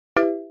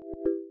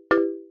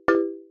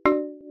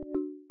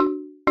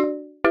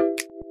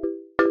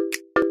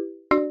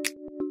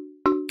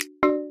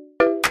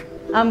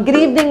Good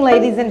evening,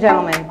 ladies and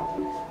gentlemen.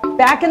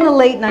 Back in the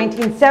late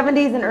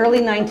 1970s and early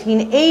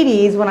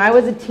 1980s, when I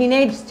was a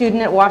teenage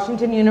student at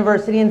Washington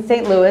University in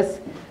St. Louis,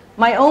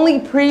 my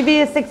only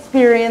previous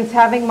experience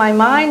having my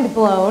mind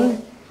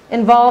blown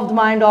involved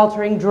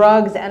mind-altering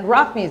drugs and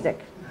rock music.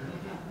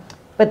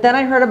 But then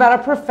I heard about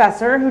a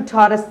professor who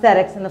taught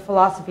aesthetics in the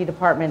philosophy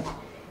department.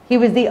 He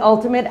was the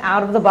ultimate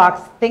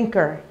out-of-the-box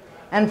thinker.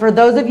 And for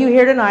those of you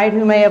here tonight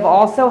who may have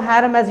also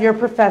had him as your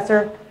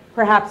professor,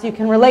 perhaps you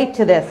can relate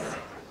to this.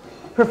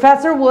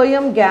 Professor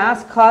William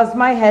Gass caused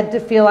my head to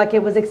feel like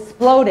it was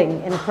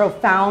exploding in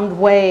profound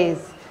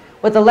ways,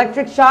 with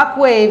electric shock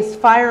waves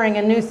firing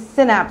and new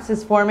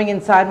synapses forming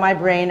inside my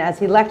brain as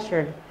he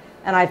lectured,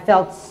 and I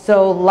felt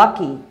so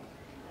lucky.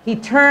 He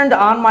turned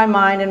on my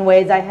mind in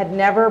ways I had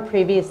never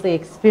previously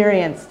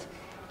experienced,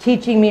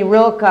 teaching me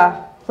Rilke,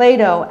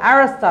 Plato,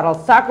 Aristotle,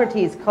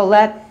 Socrates,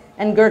 Colette,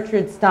 and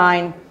Gertrude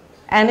Stein,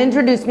 and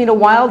introduced me to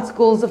wild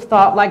schools of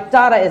thought like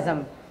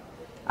Dadaism.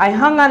 I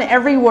hung on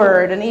every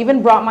word and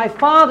even brought my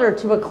father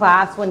to a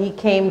class when he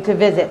came to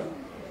visit.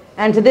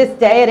 And to this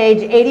day, at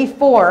age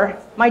 84,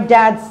 my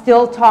dad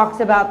still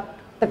talks about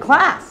the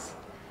class.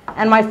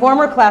 And my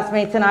former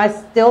classmates and I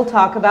still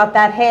talk about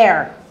that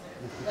hair.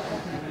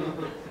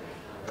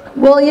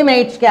 William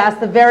H. Gass,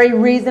 the very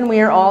reason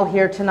we are all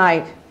here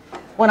tonight.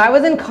 When I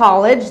was in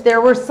college,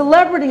 there were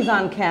celebrities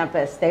on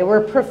campus. They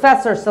were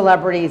professor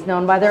celebrities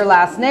known by their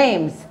last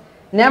names: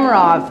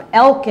 Nemerov,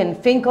 Elkin,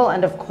 Finkel,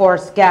 and of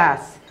course,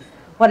 Gass.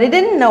 What I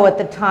didn't know at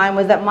the time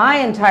was that my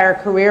entire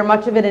career,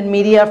 much of it in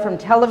media, from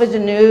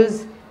television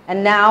news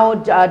and now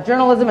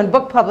journalism and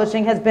book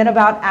publishing, has been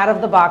about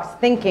out-of-the-box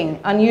thinking,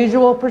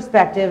 unusual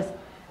perspectives,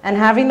 and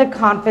having the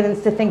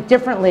confidence to think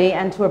differently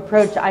and to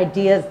approach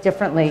ideas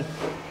differently.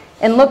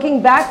 In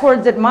looking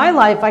backwards at my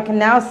life, I can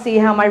now see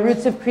how my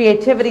roots of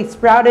creativity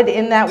sprouted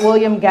in that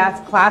William Gass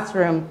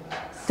classroom,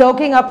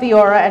 soaking up the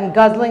aura and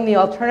guzzling the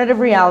alternative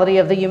reality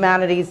of the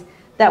humanities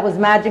that was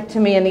magic to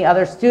me and the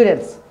other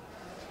students.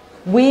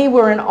 We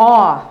were in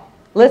awe,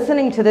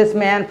 listening to this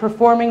man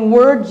performing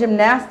word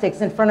gymnastics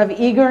in front of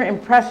eager,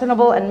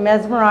 impressionable, and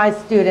mesmerized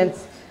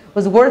students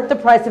was worth the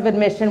price of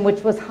admission,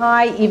 which was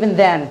high even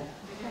then.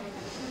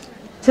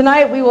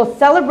 Tonight, we will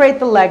celebrate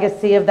the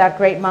legacy of that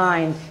great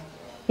mind.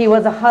 He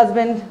was a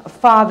husband, a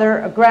father,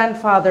 a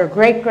grandfather,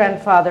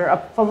 great-grandfather,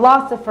 a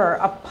philosopher,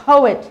 a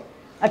poet,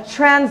 a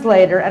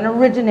translator, an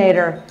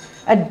originator,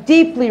 a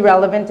deeply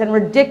relevant and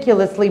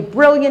ridiculously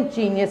brilliant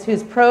genius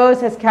whose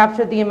prose has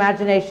captured the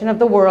imagination of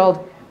the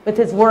world with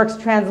his works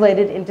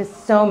translated into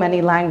so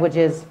many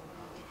languages.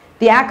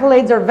 The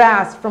accolades are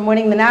vast, from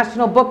winning the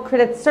National Book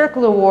Critics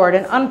Circle Award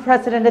an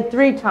unprecedented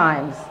 3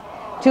 times,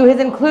 to his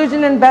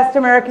inclusion in Best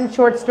American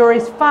Short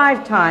Stories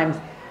 5 times,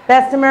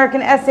 Best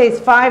American Essays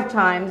 5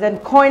 times,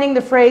 and coining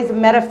the phrase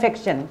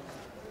metafiction.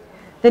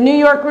 The New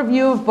York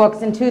Review of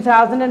Books in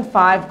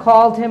 2005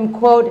 called him,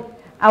 quote,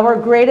 "our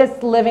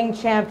greatest living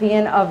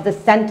champion of the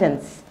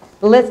sentence."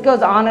 The list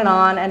goes on,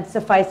 and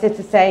suffice it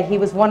to say, he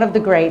was one of the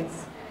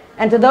greats.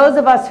 And to those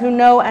of us who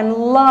know and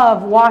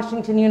love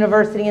Washington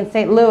University in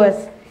St.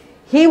 Louis,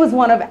 he was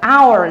one of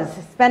ours,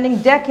 spending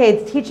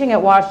decades teaching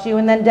at WashU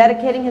and then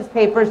dedicating his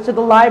papers to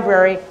the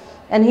library,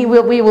 and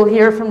we will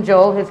hear from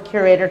Joel, his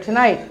curator,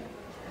 tonight.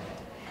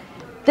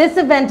 This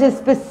event is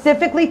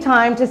specifically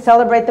timed to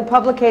celebrate the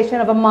publication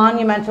of a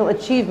monumental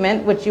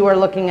achievement, which you are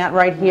looking at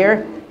right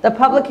here, the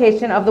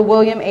publication of the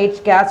William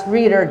H. Gass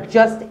Reader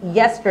just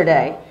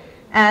yesterday,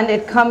 and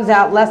it comes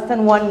out less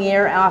than 1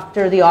 year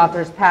after the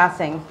author's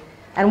passing.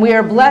 And we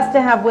are blessed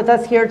to have with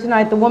us here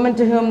tonight the woman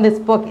to whom this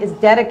book is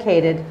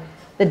dedicated.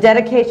 The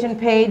dedication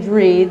page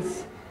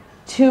reads,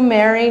 "To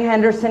Mary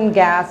Henderson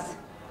Gass,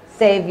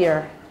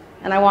 Savior."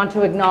 And I want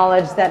to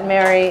acknowledge that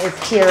Mary is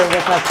here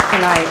with us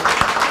tonight.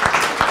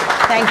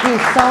 Thank you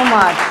so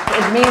much.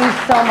 It means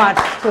so much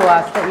to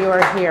us that you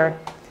are here.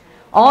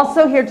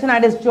 Also here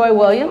tonight is Joy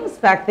Williams,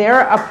 back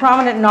there, a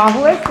prominent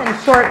novelist and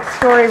short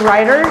story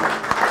writer.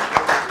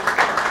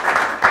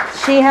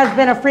 She has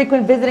been a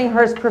frequent visiting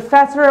Hearst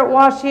professor at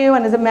WashU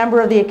and is a member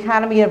of the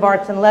Academy of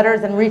Arts and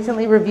Letters, and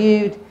recently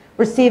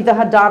received the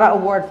Haddada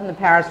Award from the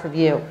Paris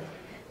Review.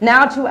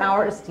 Now to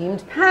our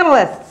esteemed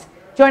panelists.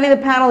 Joining the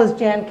panel is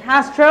Jan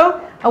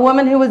Castro, a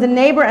woman who was a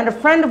neighbor and a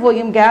friend of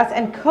William Gass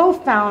and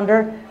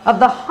co-founder of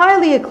the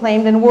highly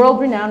acclaimed and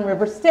world-renowned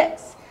River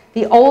Styx,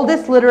 the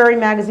oldest literary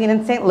magazine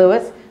in St.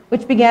 Louis,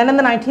 which began in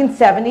the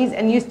 1970s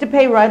and used to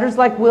pay writers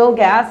like Will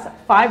Gass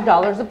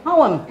 $5 a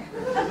poem.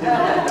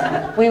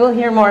 We will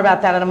hear more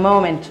about that in a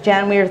moment.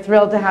 Jan, we are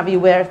thrilled to have you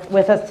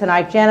with us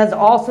tonight. Jan is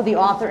also the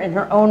author in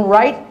her own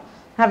right,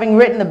 having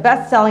written the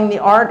best-selling The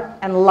Art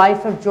and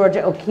Life of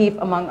Georgia O'Keeffe,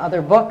 among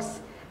other books.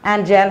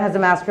 And Jan has a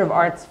Master of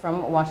Arts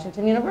from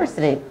Washington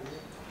University.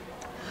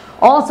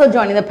 Also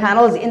joining the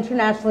panel is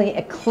internationally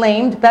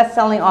acclaimed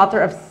best-selling author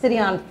of City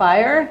on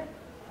Fire.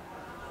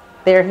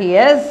 There he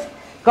is.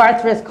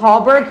 Garth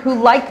Hallberg, who,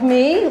 like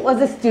me,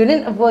 was a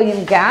student of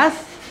William Gass.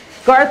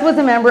 Garth was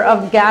a member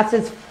of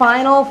Gass's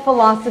final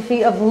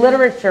philosophy of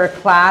literature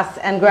class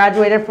and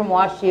graduated from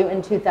WashU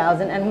in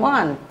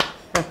 2001.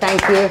 So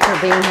thank you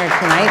for being here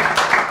tonight.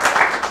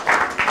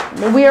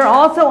 We are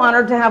also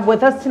honored to have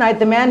with us tonight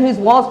the man whose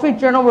Wall Street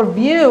Journal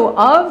review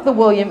of the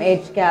William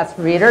H. Gass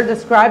Reader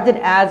described it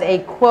as a,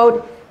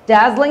 quote,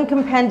 dazzling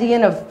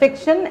compendium of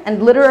fiction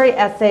and literary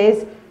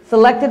essays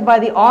selected by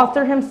the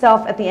author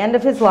himself at the end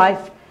of his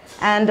life,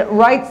 and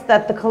writes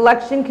that the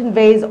collection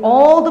conveys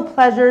all the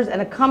pleasures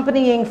and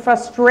accompanying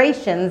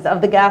frustrations of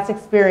the Gass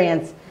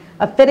experience,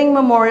 a fitting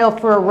memorial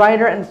for a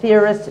writer and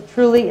theorist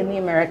truly in the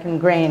American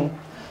grain.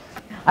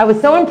 I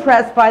was so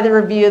impressed by the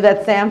review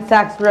that Sam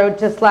Sachs wrote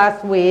just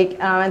last week,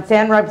 and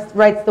Sam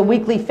writes the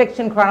weekly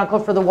fiction chronicle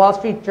for the Wall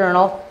Street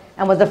Journal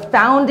and was a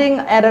founding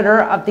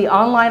editor of the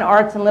online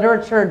arts and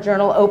literature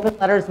journal Open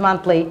Letters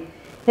Monthly.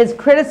 His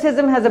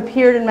criticism has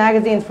appeared in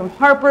magazines from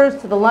Harper's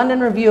to the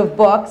London Review of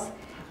Books,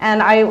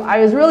 and I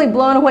was really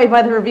blown away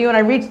by the review, and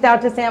I reached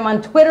out to Sam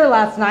on Twitter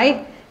last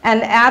night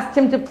and asked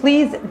him to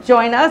please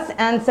join us,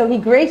 and so he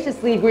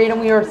graciously agreed, and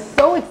we are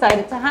so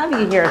excited to have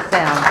you here,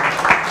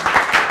 Sam.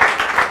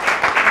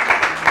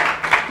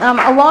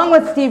 Along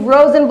with Steve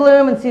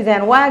Rosenblum and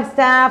Suzanne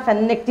Wagstaff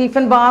and Nick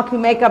Diefenbach, who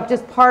make up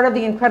just part of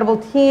the incredible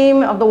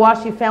team of the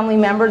WashU family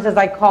members, as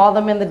I call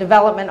them, in the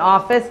development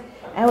office,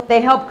 and they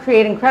help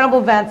create incredible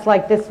events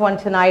like this one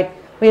tonight.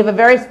 We have a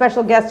very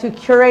special guest who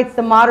curates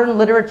the modern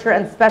literature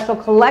and special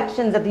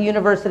collections at the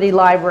university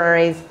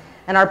libraries.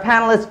 And our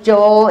panelist,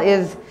 Joel,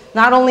 is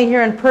not only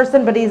here in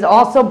person, but he's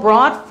also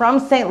brought from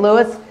St.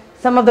 Louis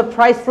some of the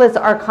priceless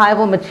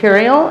archival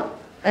material,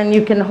 and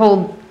you can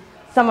hold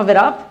some of it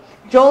up.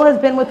 Joel has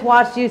been with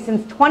WashU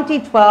since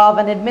 2012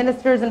 and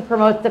administers and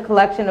promotes the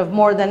collection of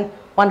more than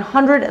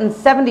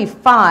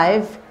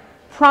 175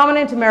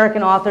 prominent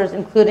American authors,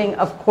 including,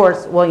 of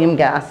course, William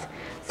Gass.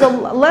 So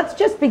let's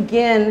just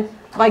begin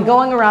by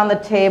going around the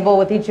table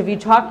with each of you,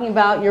 talking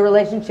about your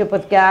relationship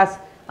with Gass,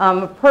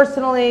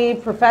 personally,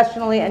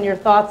 professionally, and your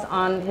thoughts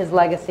on his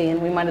legacy.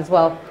 And we might as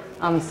well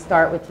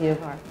start with you,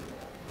 Garth.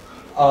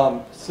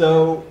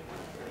 So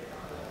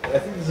I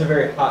think this is a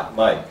very hot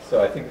mic,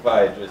 so I think if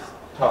I just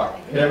talk.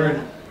 Can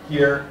everyone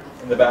hear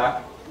in the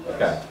back?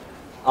 Okay.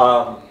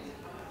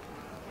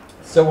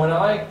 So when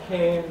I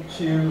came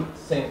to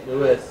St.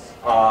 Louis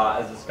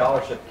as a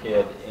scholarship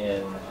kid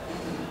in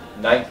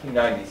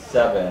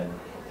 1997,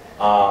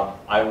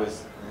 I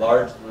was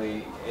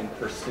largely in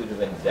pursuit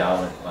of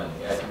endowment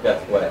money. I think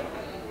that's what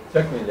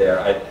took me there.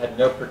 I had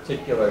no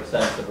particular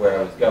sense of where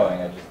I was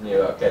going. I just knew,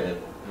 okay, that,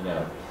 you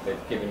know,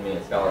 they've given me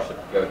a scholarship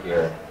to go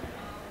here,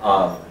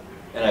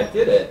 and I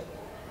did it.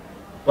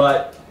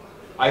 But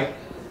I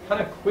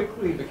kind of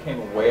quickly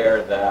became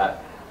aware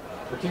that,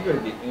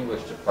 particularly the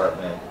English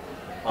department,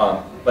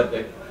 but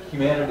the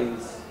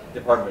humanities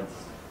departments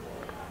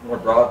more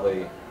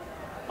broadly,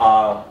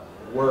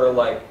 were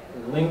like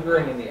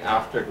lingering in the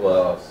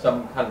afterglow of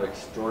some kind of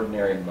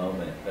extraordinary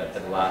moment that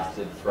had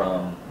lasted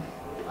from,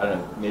 I don't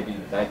know, maybe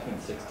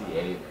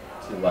 1968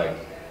 to like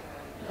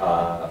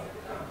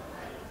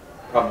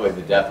probably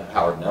the death of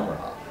Howard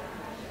Nemerov,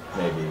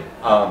 maybe.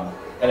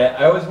 And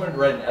I always wanted to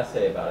write an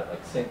essay about it,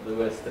 like St.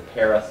 Louis, the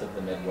Paris of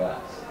the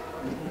Midwest.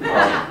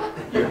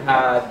 You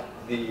had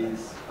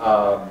these,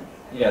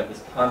 you know,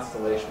 this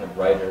constellation of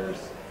writers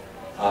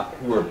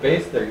who were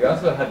based there. You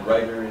also had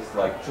writers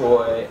like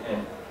Joy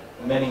and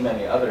many,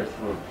 many others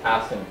who were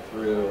passing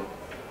through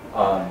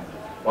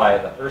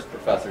via the Hearst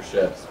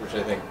professorships, which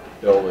I think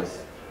Bill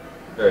was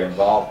very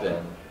involved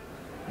in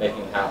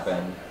making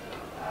happen.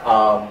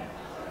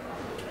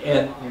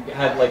 And you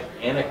had like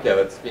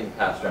anecdotes being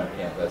passed around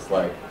campus,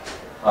 like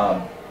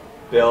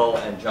Bill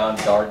and Jan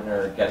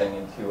Garden getting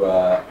into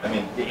I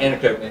mean, the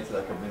anecdote makes it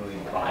like a really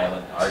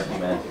violent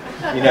argument,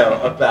 you know,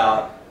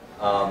 about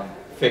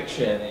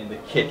fiction in the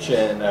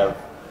kitchen of,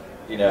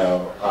 you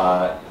know,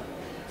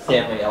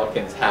 Stanley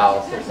Elkin's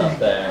house or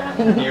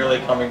something, nearly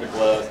coming to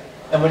blows.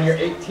 And when you're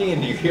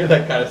 18, you hear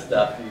that kind of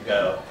stuff, you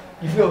go,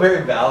 you feel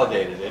very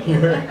validated in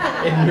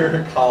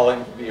your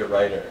calling to be a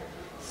writer.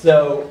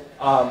 So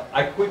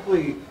I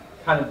quickly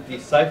kind of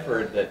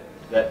deciphered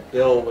that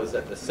Bill was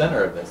at the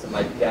center of this, and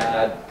my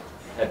dad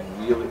had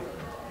really,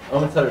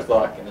 Omensetter's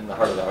Luck and In the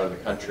Heart of the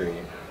Country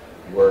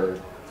were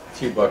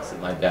two books that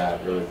my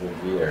dad really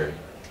revered.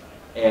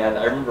 And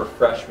I remember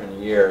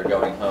freshman year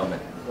going home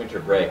at winter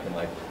break and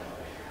like,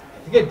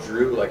 I think I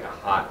drew like a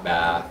hot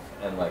bath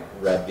and like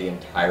read the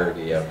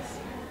entirety of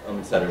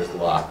Omensetter's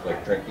Luck,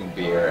 like drinking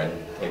beer and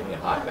taking a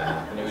hot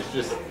bath. And it was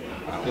just,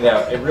 you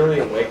know, it really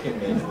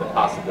awakened me to the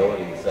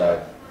possibilities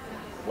of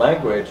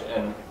language,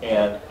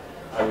 and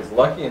I was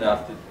lucky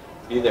enough to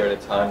be there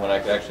at a time when I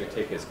could actually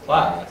take his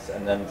class,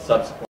 and then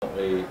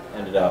subsequently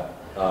ended up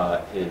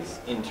his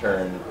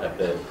intern at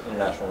the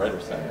International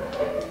Writers Center.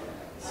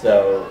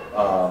 So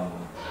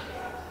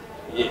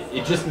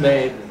it just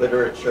made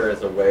literature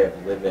as a way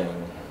of living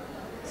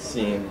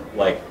seem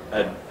like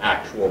an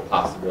actual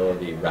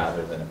possibility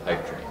rather than a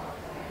pipe dream.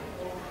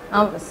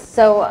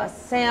 So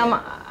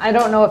Sam, I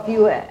don't know if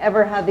you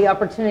ever had the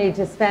opportunity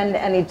to spend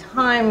any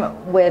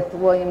time with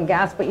William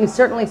Gass, but you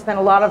certainly spent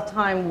a lot of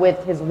time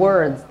with his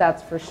words,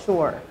 that's for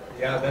sure.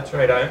 Yeah, that's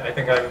right. I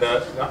think I'm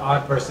the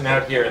odd person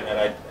out here in that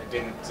I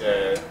didn't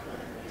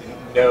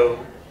know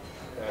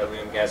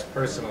William Gass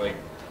personally,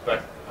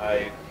 but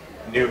I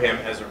knew him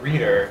as a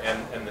reader,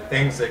 and the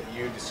things that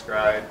you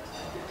described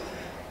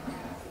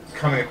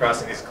coming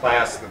across in his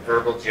class, the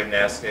verbal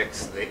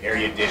gymnastics, the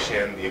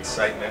erudition, the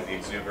excitement, the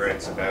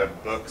exuberance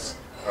about books,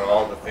 are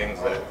all the things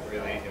that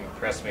really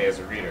impressed me as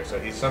a reader. So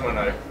he's someone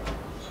I've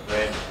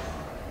read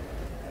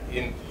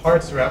in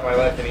parts throughout my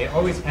life, and he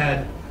always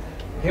had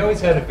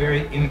a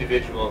very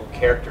individual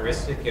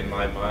characteristic in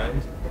my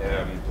mind.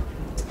 And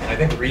I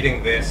think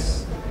reading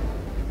this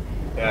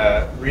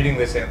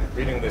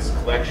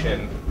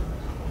collection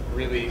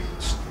really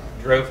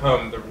drove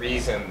home the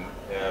reason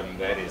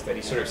that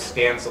he sort of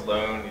stands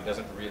alone. He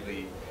doesn't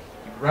really, he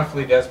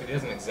roughly does, but he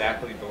doesn't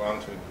exactly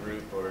belong to a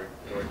group or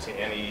to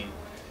any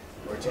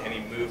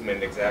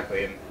movement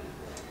exactly. And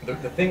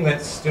the thing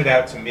that stood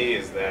out to me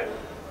is that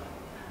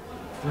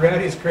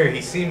throughout his career,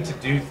 he seemed to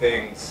do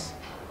things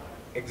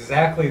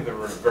exactly the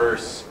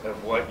reverse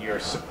of what you're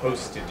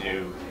supposed to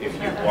do if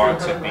you want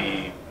to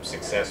be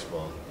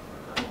successful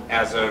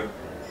as a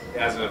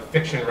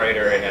fiction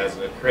writer and as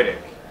a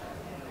critic.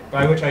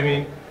 By which I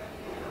mean,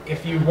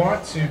 if you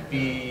want to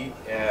be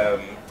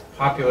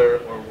popular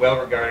or well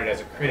regarded as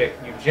a critic,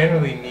 you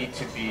generally need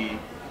to be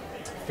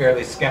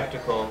fairly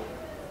skeptical,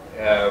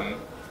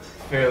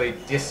 fairly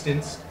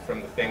distanced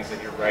from the things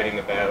that you're writing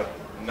about,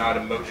 not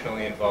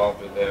emotionally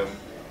involved with them.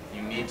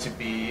 You need to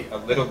be a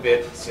little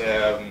bit,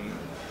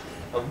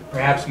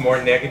 perhaps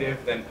more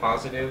negative than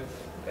positive.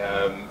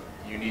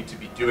 You need to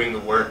be doing the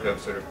work of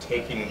sort of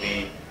taking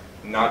the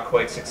not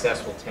quite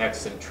successful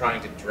text and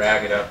trying to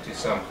drag it up to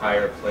some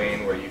higher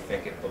plane where you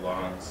think it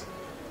belongs.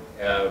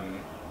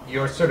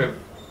 You're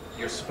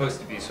supposed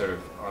to be sort of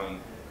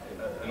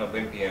an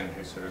Olympian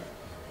who's sort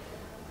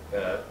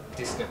of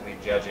distantly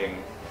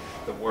judging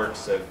the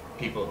works of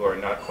people who are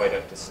not quite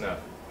up to snuff.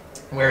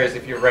 Whereas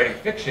if you're writing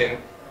fiction,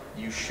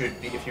 you should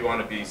be, if you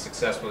want to be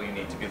successful, you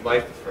need to be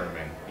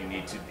life-affirming. You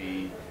need to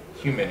be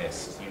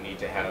humanist. You need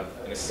to have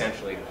an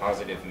essentially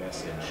positive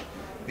message.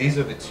 These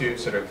are the two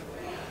sort of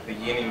the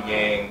yin and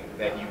yang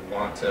that you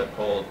want to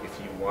uphold if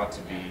you want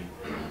to be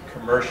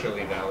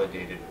commercially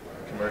validated,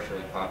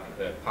 commercially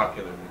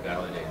popularly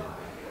validated.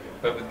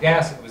 But with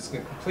Gass, it was the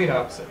complete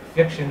opposite.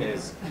 Fiction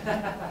is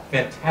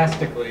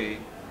fantastically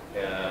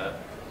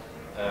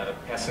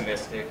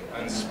pessimistic,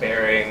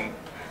 unsparing,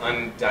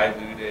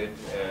 undiluted,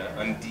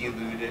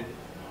 undiluted,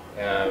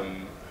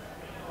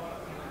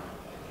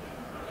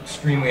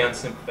 extremely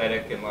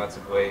unsympathetic in lots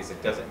of ways.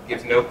 It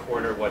gives no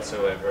quarter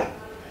whatsoever.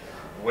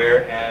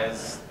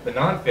 Whereas the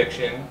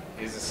nonfiction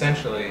is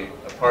essentially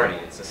a party.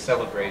 It's a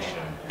celebration.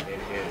 It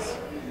is.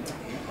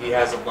 He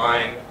has a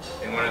line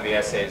in one of the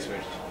essays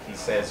which he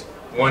says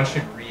one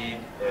should read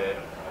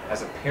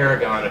as a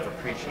paragon of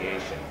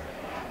appreciation,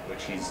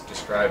 which he's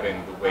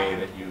describing the way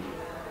that you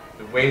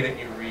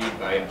read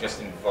by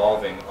just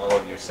involving all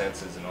of your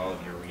senses and all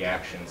of your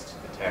reactions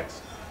to the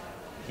text.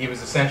 He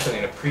was essentially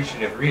an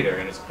appreciative reader,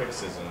 and his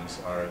criticisms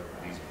are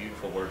these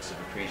beautiful works of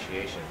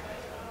appreciation.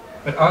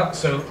 But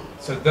so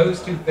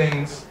those two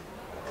things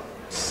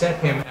set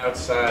him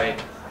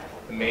outside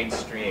the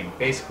mainstream,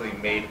 basically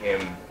made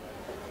him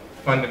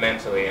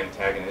fundamentally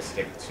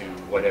antagonistic to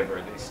whatever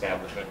the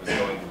establishment was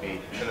going to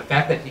be. And the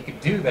fact that he could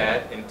do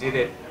that and did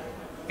it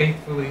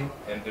faithfully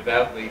and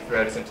devoutly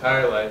throughout his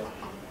entire life,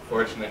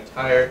 forged an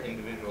entire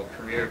individual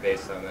career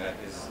based on that,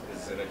 is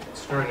an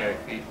extraordinary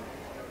feat,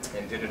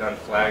 and did it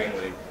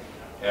unflaggingly.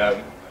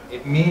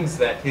 It means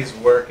that his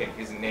work and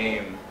his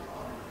name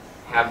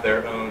have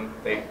their own,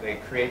 they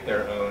create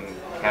their own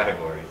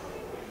category.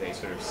 They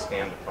sort of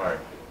stand apart.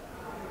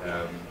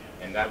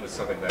 And that was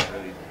something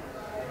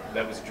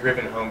that was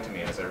driven home to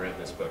me as I read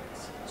this book.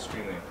 It's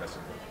extremely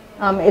impressive.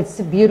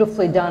 It's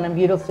beautifully done and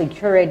beautifully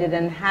curated,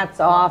 and hats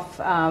off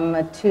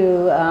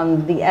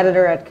to the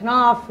editor at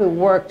Knopf who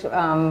worked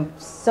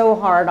so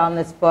hard on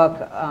this book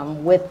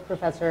with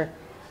Professor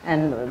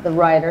and the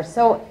writer.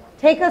 So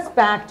take us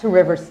back to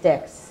River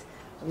Styx.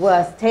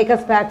 Take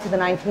us back to the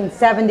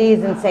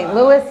 1970s in St.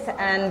 Louis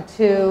and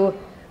to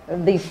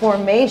the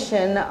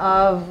formation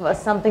of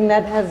something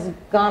that has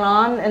gone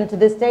on and to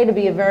this day to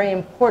be a very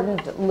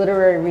important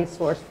literary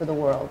resource for the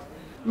world.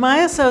 My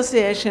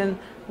association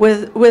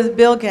with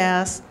Bill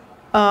Gass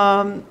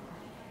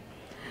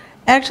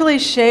actually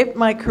shaped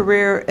my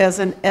career as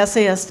an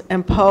essayist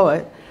and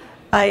poet.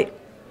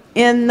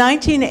 In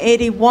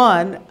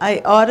 1981, I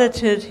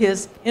audited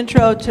his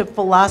Intro to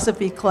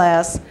Philosophy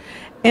class,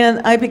 and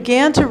I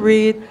began to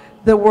read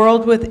The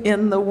World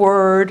Within the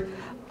Word,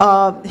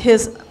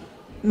 his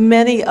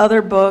many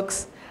other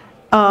books,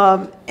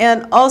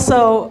 and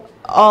also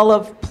all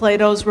of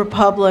Plato's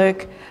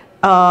Republic,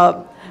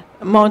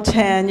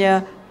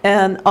 Montaigne,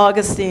 and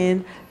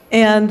Augustine.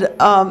 And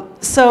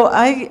so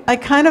I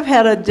kind of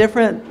had a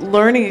different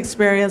learning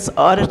experience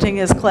auditing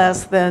his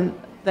class than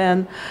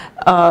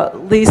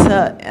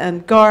Lisa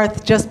and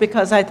Garth, just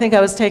because I think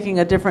I was taking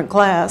a different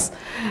class.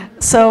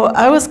 So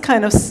I was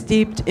kind of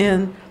steeped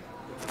in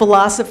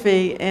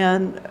philosophy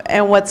and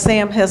what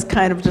Sam has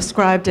kind of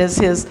described as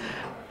his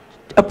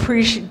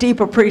deep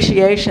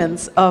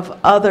appreciations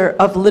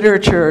of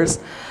literatures.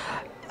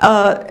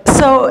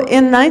 So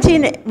in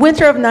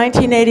winter of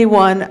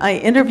 1981, I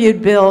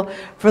interviewed Bill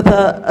for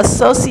the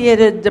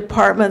Associated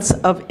Departments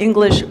of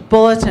English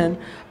Bulletin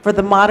for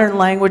the Modern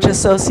Language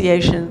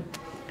Association.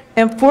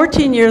 And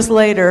 14 years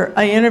later,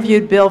 I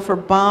interviewed Bill for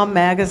Bomb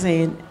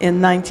magazine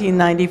in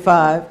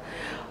 1995.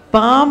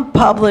 Bomb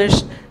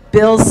published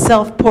Bill's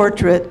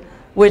self-portrait,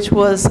 which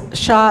was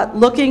shot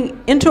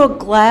looking into a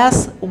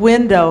glass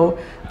window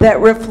that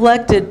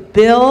reflected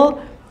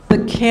Bill,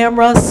 the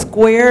camera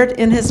squared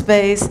in his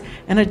face,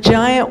 and a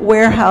giant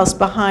warehouse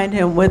behind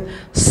him with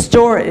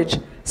storage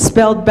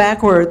spelled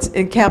backwards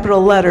in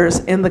capital letters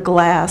in the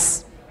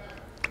glass.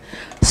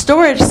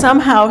 Storage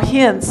somehow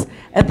hints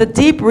at the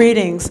deep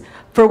readings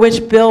for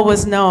which Bill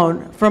was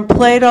known, from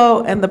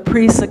Plato and the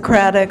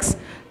pre-Socratics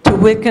to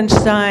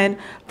Wittgenstein,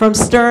 from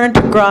Stern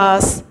to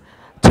Grass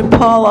to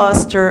Paul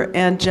Auster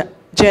and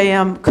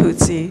J.M.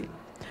 Coetzee.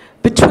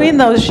 Between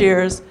those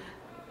years,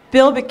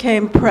 Bill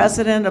became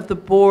president of the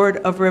board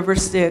of River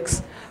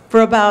Styx for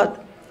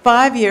about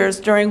 5 years,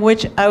 during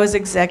which I was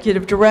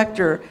executive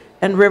director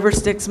and River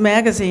Styx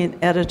magazine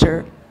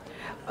editor.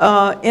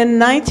 In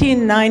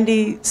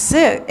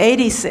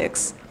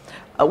 1986,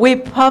 we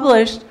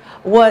published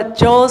what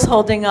Joel is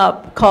holding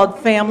up called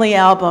Family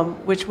Album,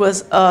 which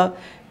was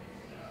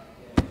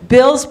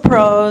Bill's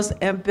prose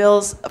and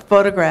Bill's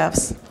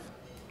photographs.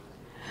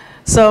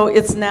 So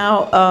it's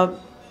now a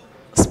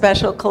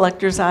special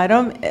collector's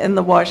item in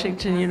the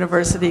Washington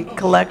University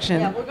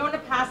collection. Yeah, we're going to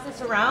pass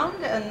this around,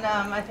 and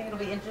I think it'll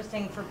be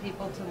interesting for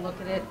people to look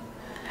at it.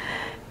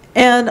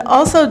 And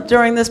also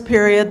during this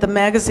period, the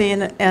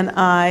magazine and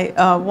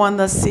I won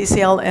the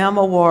CCLM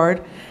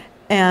award,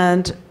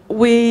 and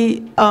we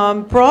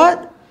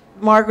brought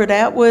Margaret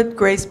Atwood,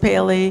 Grace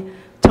Paley,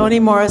 Toni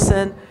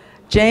Morrison,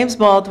 James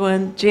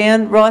Baldwin.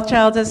 Jan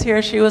Rothschild is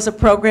here. She was a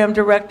program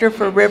director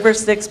for River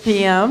Styx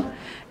PM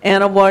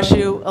and a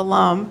WashU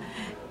alum.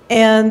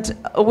 And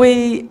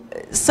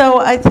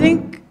so I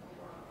think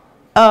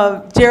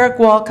Derek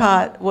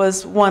Walcott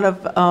was one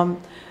of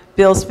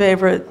Bill's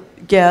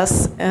favorite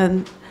guests.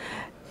 And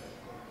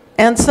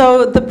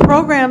so the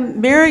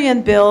program, Mary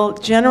and Bill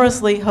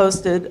generously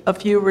hosted a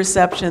few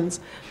receptions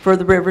for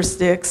the River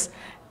Styx.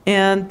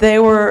 And they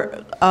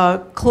were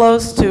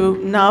close to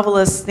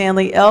novelist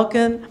Stanley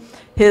Elkin,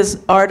 his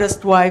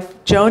artist wife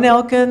Joan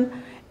Elkin,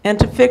 and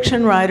to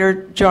fiction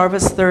writer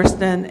Jarvis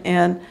Thurston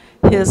and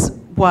his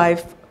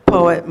wife,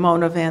 poet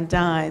Mona Van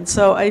Dyne.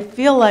 So I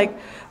feel like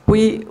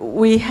we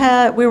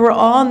were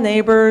all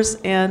neighbors,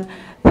 and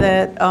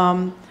that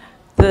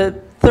the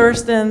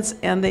Thurstons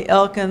and the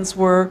Elkins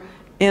were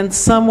in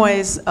some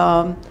ways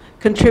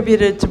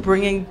contributed to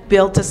bringing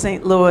Bill to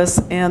St. Louis,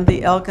 and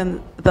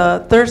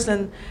the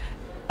Thurston,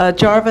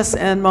 Jarvis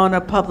and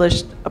Mona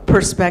published a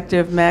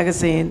Perspective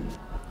magazine.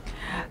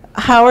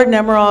 Howard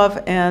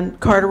Nemerov and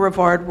Carter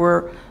Rivard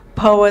were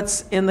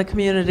poets in the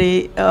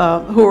community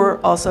who were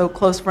also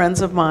close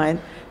friends of mine,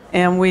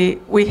 and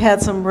we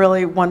had some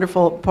really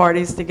wonderful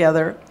parties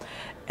together.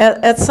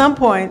 At some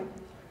point,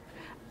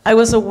 I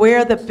was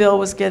aware that Bill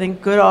was getting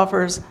good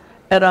offers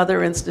at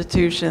other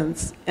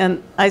institutions,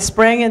 and I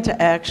sprang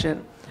into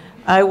action.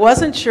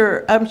 I'm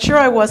sure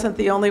I wasn't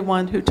the only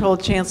one who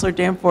told Chancellor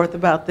Danforth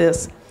about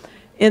this.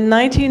 In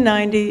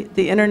 1990,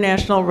 the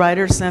International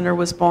Writers Center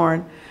was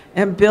born,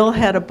 and Bill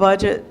had a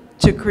budget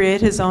to create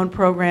his own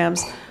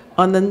programs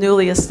on the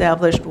newly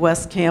established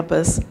West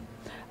Campus.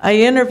 I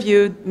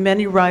interviewed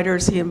many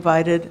writers he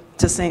invited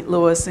to St.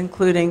 Louis,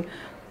 including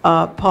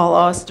Paul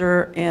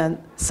Auster and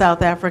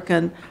South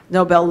African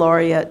Nobel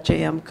laureate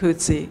J.M.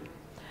 Coetzee.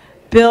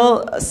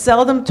 Bill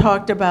seldom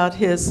talked about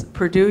his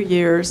Purdue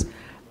years,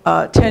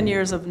 10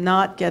 years of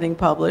not getting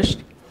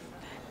published,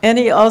 and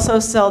he also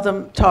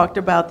seldom talked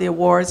about the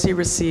awards he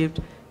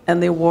received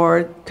and the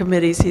award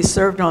committees he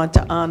served on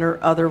to honor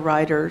other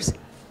writers.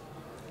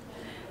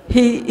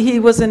 He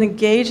was an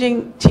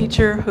engaging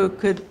teacher who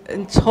could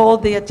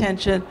hold the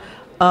attention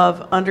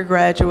of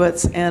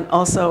undergraduates, and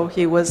also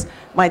he was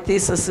my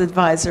thesis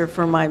advisor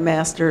for my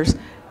master's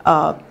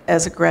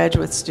as a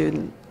graduate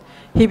student.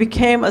 He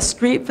became a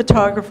street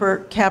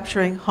photographer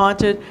capturing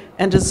haunted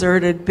and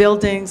deserted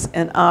buildings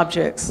and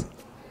objects.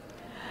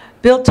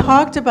 Bill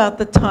talked about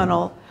the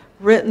tunnel,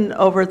 written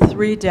over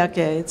 3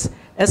 decades,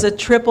 as a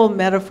triple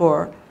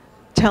metaphor,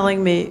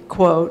 telling me,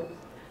 quote,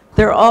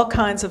 "There are all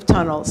kinds of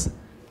tunnels.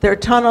 There are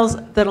tunnels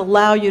that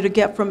allow you to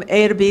get from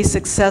A to B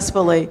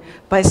successfully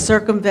by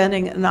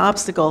circumventing an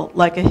obstacle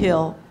like a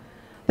hill.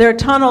 There are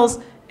tunnels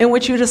in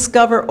which you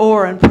discover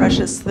ore and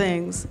precious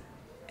things.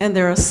 And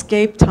there are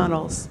escape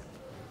tunnels."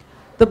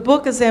 The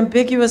book is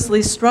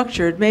ambiguously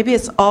structured. Maybe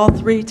it's all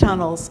 3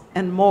 tunnels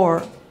and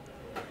more.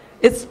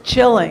 It's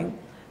chilling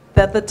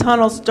that the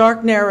tunnel's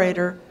dark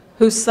narrator,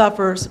 who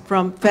suffers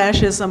from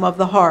fascism of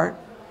the heart,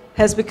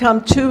 has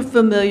become too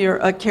familiar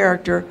a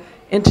character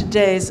in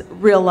today's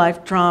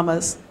real-life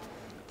dramas.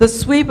 The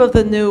sweep of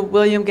the new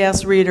William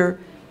Gass reader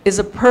is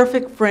a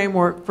perfect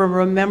framework for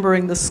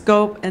remembering the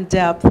scope and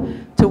depth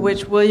to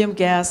which William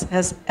Gass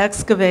has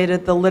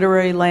excavated the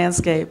literary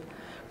landscape,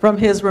 from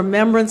his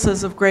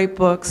remembrances of great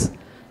books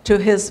to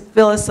his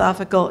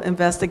philosophical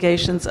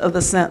investigations of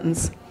the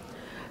sentence,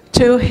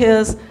 to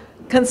his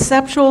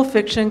conceptual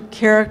fiction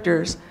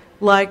characters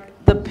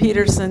like the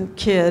Peterson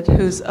kid,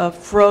 who's a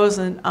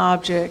frozen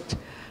object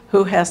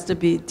who has to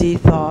be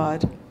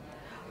de-thawed.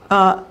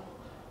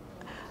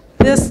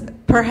 This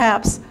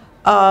perhaps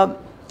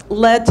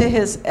led to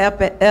his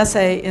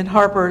essay in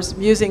Harper's,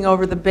 Musing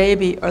Over the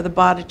Baby or the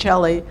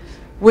Botticelli,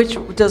 Which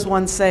Does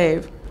One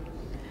Save?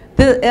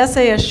 The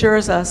essay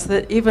assures us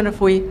that even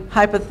if we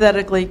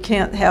hypothetically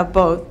can't have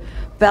both,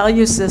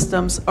 value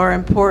systems are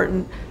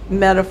important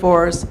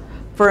metaphors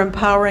for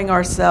empowering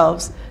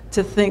ourselves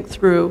to think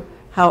through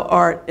how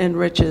art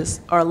enriches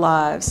our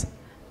lives.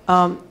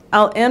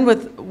 I'll end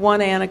with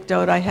one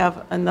anecdote. I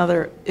have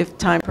another if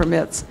time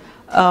permits.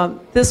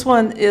 This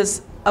one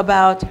is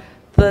about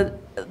the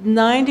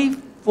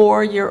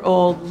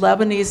 94-year-old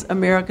Lebanese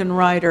American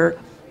writer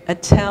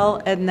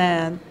Atel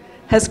Adnan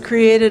has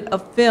created a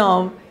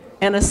film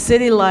and a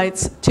City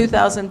Lights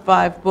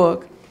 2005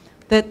 book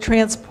that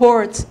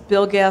transports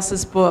Bill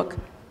Gass's book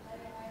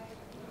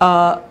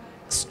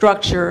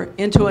structure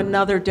into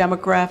another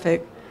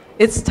demographic.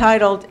 It's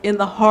titled In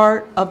the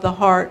Heart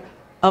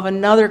of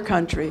Another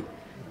Country,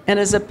 and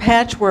is a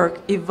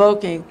patchwork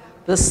evoking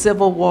the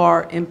civil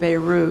war in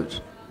Beirut,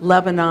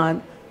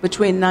 Lebanon,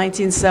 between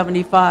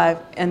 1975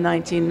 and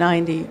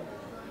 1990.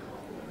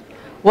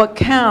 What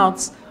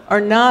counts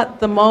are not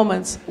the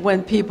moments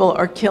when people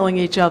are killing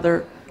each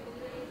other,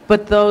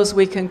 but those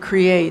we can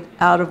create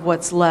out of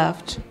what's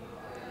left.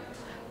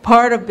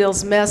 Part of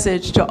Bill's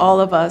message to all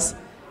of us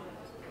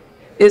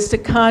is to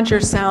conjure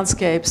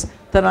soundscapes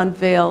that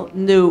unveil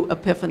new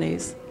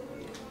epiphanies.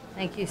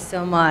 Thank you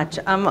so much.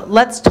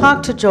 Let's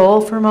talk to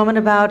Joel for a moment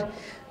about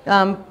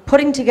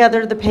putting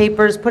together the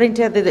papers, putting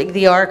together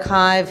the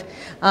archive.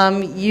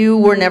 You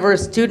were never a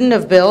student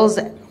of Bill's,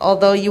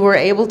 although you were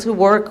able to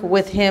work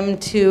with him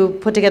to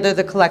put together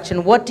the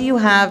collection. What do you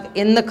have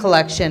in the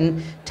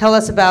collection? Tell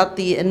us about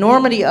the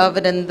enormity of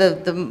it and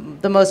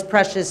the most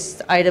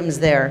precious items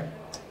there.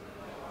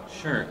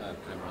 Sure.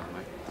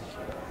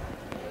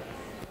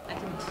 I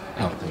can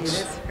Oh, do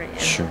this for you.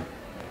 Sure.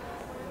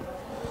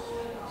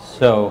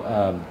 So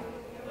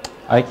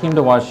I came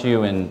to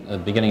WashU in the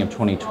beginning of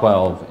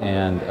 2012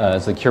 and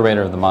as the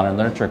curator of the Modern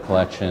Literature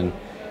Collection,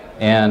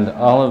 and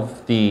all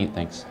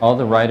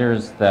the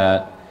writers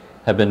that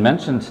have been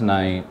mentioned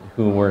tonight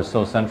who were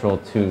so central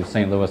to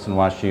St. Louis and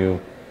WashU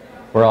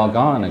were all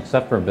gone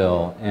except for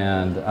Bill,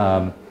 and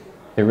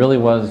it really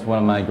was one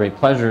of my great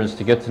pleasures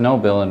to get to know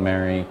Bill and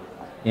Mary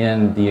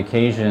in the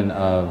occasion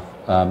of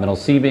Middle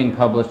C being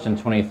published in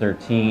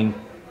 2013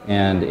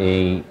 and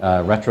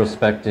a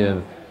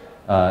retrospective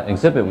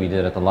exhibit we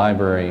did at the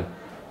library,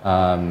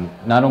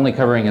 not only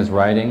covering his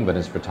writing, but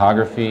his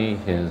photography,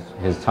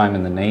 his time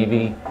in the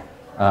Navy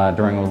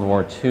during World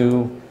War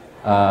II,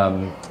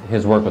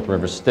 his work with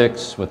River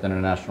Styx, with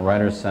International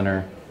Writers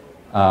Center,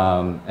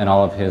 and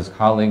all of his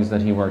colleagues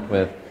that he worked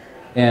with.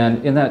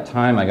 And in that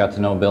time, I got to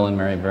know Bill and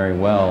Mary very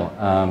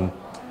well.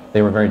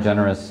 They were very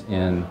generous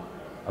in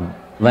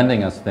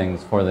lending us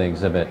things for the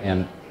exhibit.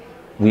 And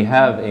we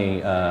have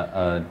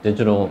a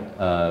digital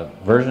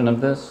version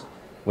of this,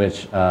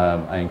 which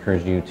I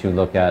encourage you to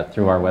look at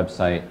through our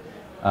website.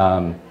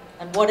 And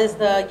what is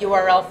the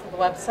URL for the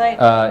website?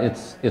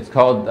 It's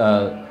called,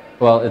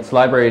 well, it's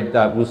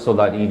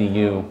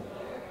library.wuso.edu.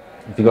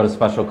 If you go to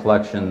special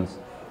collections,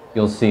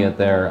 you'll see it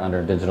there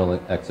under digital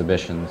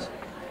exhibitions.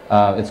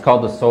 It's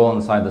called The Soul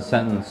Inside the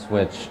Sentence,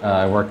 which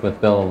I worked with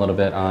Bill a little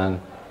bit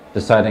on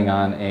deciding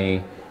on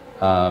a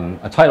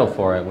title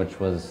for it, which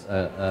was,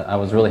 I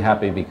was really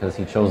happy because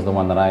he chose the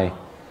one that I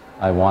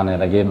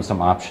wanted. I gave him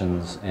some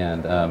options,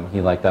 and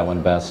he liked that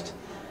one best.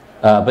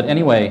 But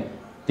anyway,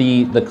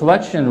 the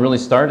collection really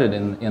started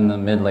in the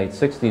mid-late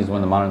 60s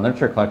when the Modern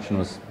Literature Collection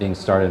was being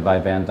started by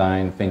Van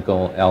Dyne,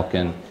 Finkel,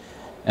 Elkin,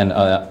 and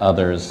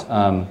others.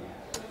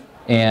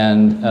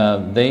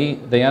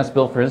 They asked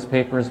Bill for his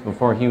papers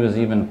before he was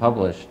even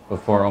published,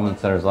 before Omen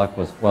Setter's Luck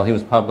was, well, he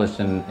was published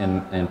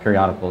in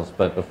periodicals,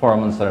 but before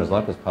Omen Setter's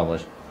Luck was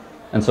published.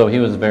 And so he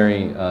was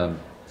very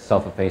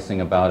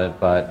self-effacing about it,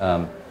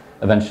 but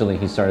eventually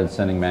he started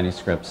sending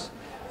manuscripts.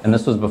 And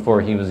this was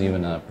before he was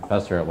even a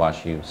professor at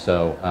WashU.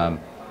 So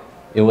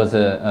it was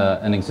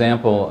an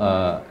example,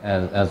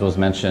 as was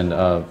mentioned,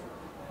 of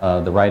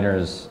the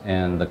writers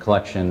and the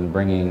collection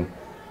bringing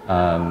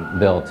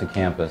Bill to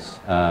campus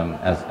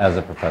as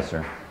a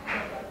professor.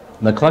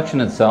 The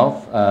collection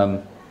itself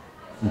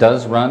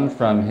does run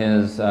from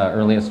his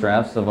earliest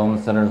drafts of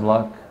Omen Setter's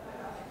Luck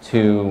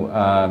to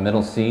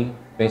Middle C,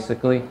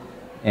 basically,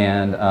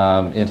 and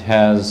it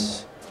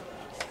has...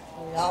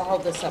 I'll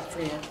hold this up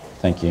for you.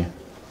 Thank you.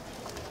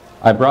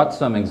 I brought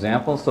some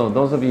examples, so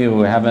those of you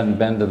who haven't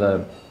been to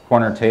the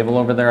corner table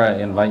over there, I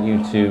invite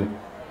you to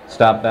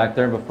stop back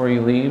there before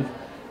you leave.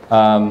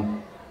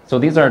 So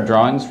these are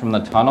drawings from the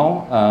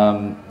tunnel,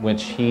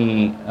 which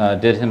he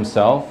did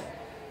himself.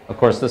 Of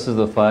course, this is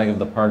the flag of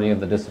the Party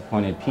of the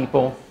Disappointed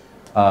People,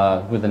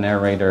 who the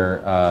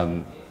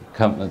narrator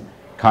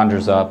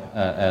conjures up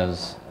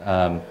as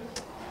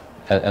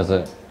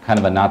a kind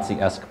of a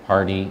Nazi-esque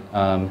party,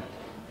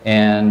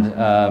 the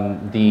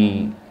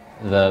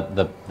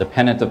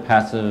pennant of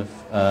passive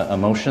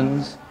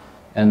emotions.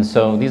 And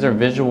so these are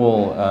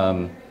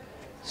visual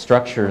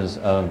structures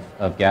of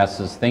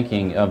Gass's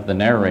thinking of the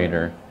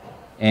narrator.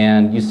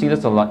 And you see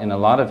this a lot in a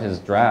lot of his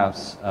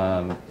drafts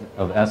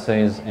of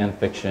essays and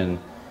fiction.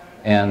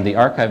 And the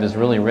archive is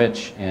really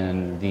rich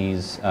in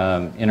these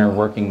inner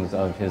workings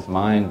of his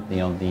mind, you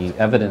know, the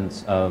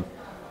evidence of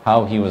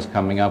how he was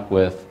coming up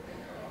with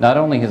not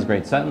only his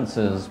great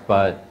sentences,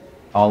 but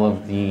all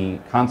of the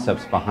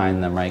concepts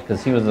behind them, right?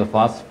 Because he was a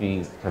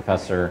philosophy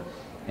professor,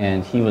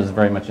 and he was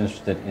very much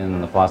interested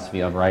in the philosophy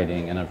of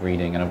writing and of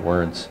reading and of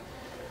words.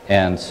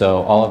 And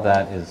so all of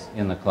that is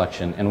in the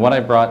collection. And what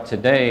I brought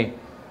today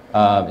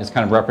is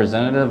kind of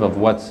representative of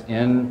what's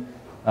in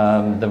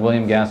the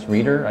William Gass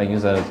Reader. I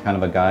use that as kind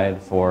of a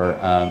guide for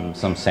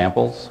some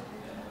samples.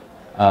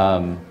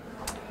 So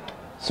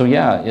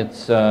yeah,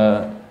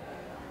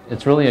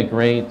 it's really a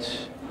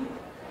great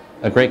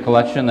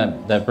collection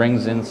that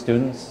brings in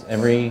students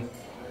every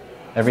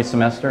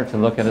semester to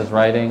look at his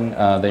writing.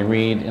 They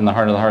read In the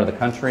Heart of the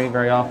Country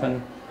very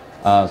often,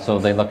 so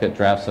they look at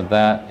drafts of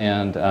that,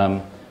 and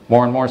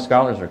more and more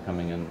scholars are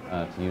coming in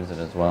to use it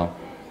as well.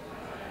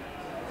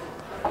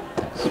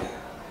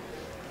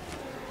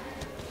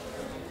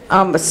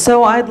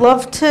 So I'd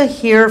love to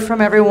hear from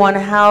everyone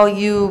how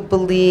you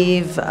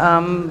believe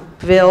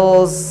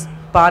Bill's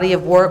body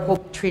of work will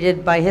be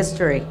treated by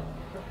history.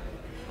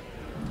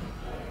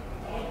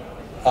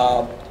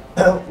 Well,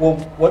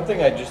 one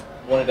thing I just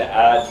wanted to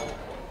add,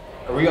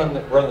 we're on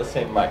the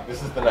same mic.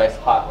 This is the nice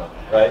hot one,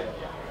 right?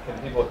 Can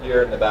people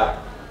hear in the back?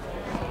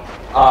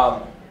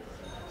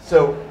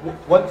 So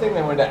one thing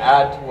I wanted to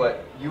add to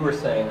what you were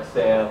saying,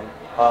 Sam,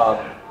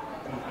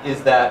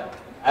 is that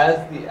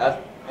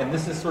and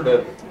this is sort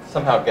of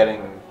somehow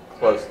getting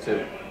close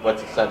to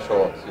what's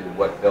essential to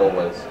what Bill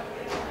was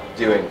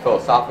doing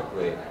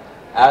philosophically,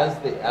 as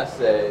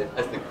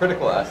the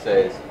critical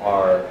essays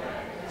are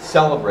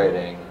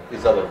celebrating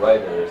these other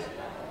writers,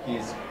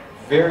 he's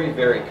very,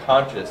 very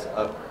conscious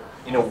of,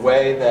 in a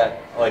way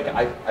that, like,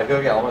 I feel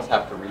like I almost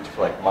have to reach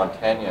for, like,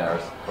 Montaigne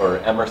or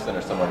Emerson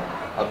or someone,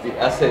 of the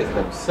essays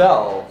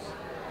themselves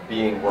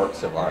being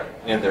works of art.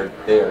 You know,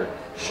 they're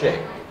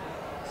shape.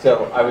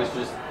 So I was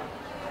just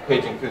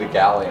paging through the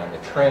galley on the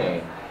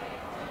train,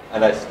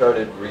 and I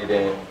started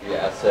reading the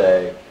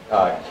essay,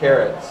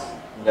 Carrots,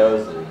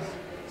 Noses,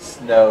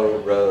 Snow,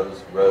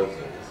 Rose, Roses.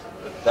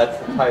 That's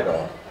the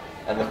title.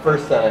 And the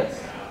first sentence,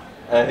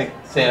 and I think,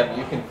 Sam,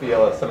 you can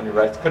feel, as someone who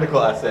writes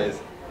critical essays,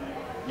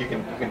 you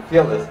can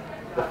feel this.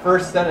 The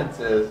first sentence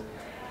is,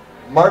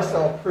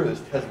 Marcel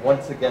Proust has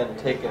once again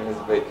taken his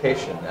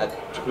vacation at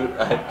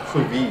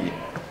Trouville.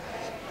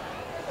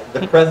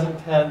 The present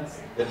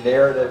tense, the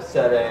narrative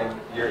setting,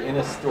 you're in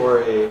a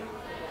story.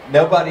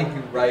 Nobody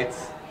who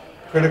writes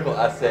critical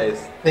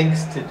essays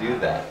thinks to do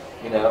that,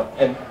 you know?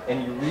 And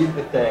you read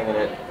the thing,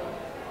 and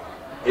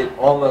it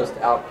almost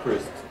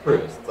out-Prousts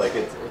Proust. Like,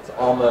 it's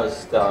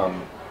almost,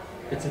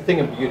 it's a thing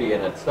of beauty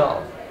in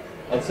itself.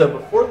 And so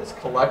before this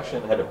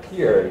collection had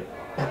appeared,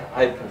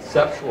 I had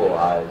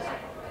conceptualized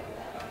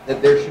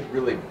that there should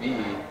really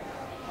be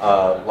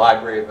a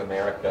Library of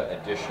America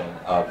edition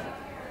of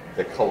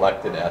the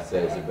collected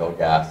essays of Bill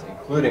Gass,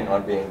 including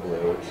On Being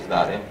Blue, which is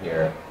not in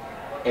here.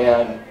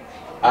 And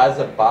as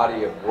a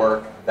body of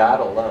work, that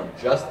alone,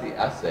 just the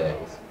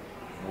essays,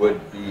 would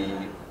be,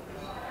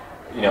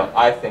 you know,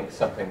 I think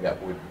something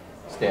that would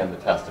stand the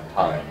test of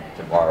time,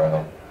 to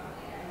borrow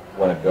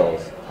one of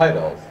Bill's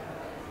titles.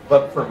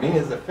 But for me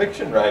as a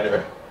fiction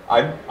writer,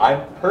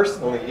 I'm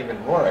personally even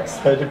more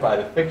excited by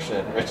the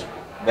fiction, which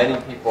many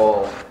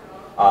people,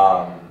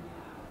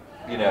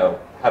 you know,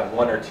 have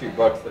one or two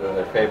books that are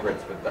their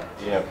favorites, but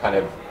you know, kind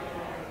of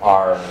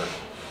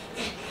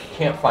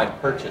can't find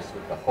purchase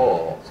with the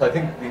whole. So I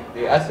think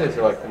the essays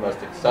are like the most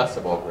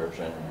accessible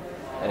version,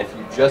 and if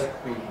you just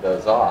cleave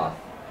those off,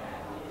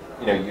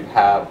 you know, you'd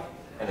have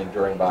an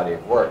enduring body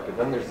of work. But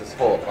then there's this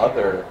whole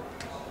other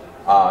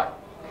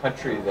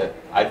country that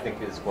I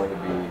think is going to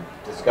be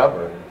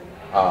discovered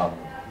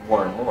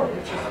more and more,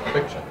 which is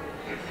fiction.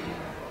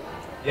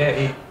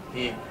 Yeah,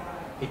 he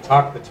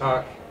talked the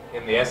talk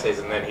in the essays,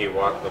 and then he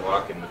walked the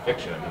walk in the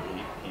fiction. I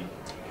mean,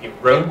 he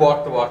wrote... And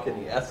walked the walk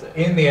in the essays.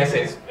 In the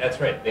essays, that's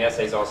right. The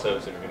essays also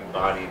sort of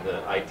embody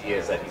the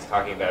ideas that he's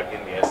talking about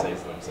in the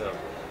essays themselves.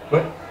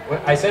 What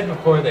I said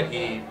before that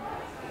he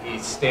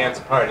stands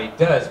apart, he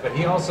does, but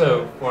he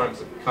also forms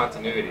a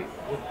continuity.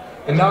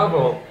 The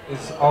novel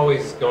is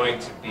always going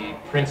to be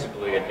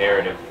principally a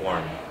narrative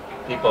form.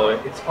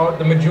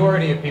 The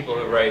majority of people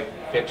who write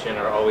fiction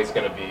are always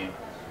going to be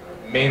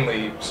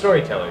mainly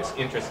storytellers,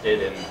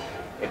 interested in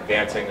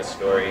advancing a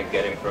story,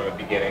 getting from a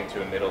beginning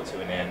to a middle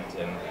to an end,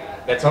 and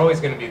that's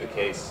always going to be the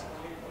case.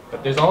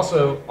 But there's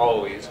also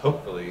always,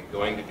 hopefully,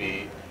 going to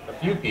be a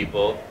few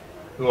people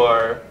who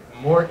are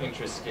more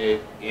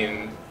interested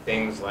in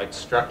things like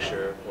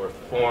structure or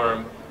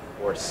form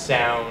or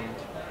sound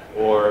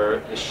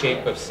or the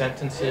shape of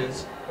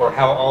sentences, or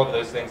how all of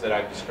those things that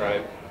I've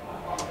described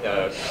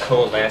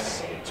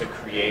coalesce to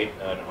create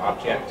an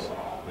object,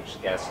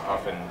 which Gass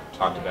often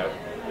talked about.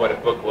 What a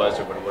book was,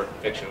 or what a work of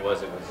fiction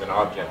was, it was an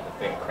object, a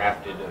thing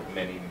crafted of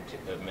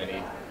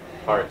many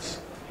parts.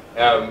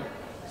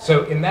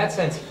 So in that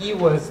sense, he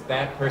was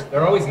that person.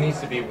 There always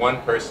needs to be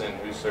one person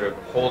who's sort of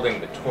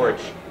holding the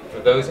torch for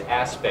those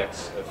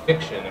aspects of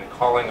fiction and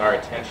calling our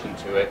attention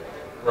to it,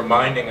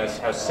 reminding us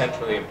how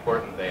centrally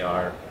important they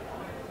are.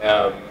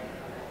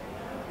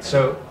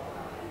 So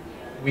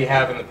we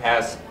have in the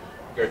past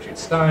Gertrude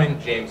Stein,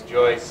 James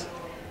Joyce,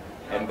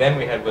 and then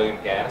we had William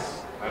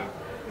Gass. I'm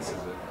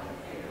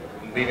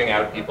leaving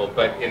out people,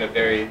 but in a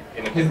very...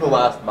 He's the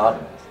last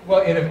modernist.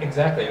 Well,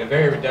 exactly, in a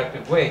very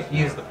reductive way,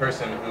 he is the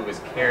person who was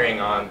carrying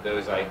on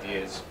those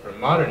ideas from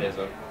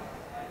modernism.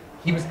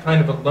 He was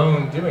kind of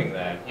alone doing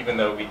that, even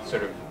though we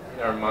sort of, in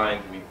our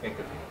mind, we think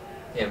of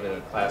him in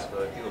a class full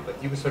of people, but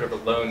he was sort of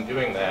alone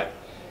doing that.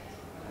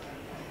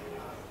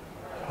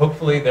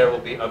 Hopefully there will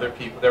be other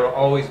people, there will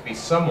always be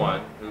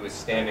someone who is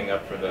standing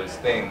up for those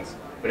things,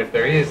 but if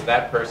there is,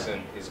 that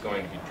person is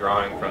going to be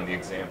drawing from the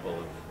example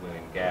of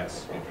William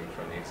Gass, who drew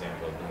from the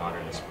example of the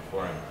modernists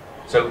before him.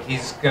 So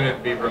he's going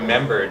to be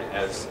remembered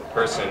as a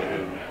person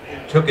who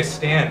took a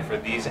stand for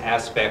these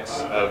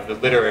aspects of the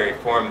literary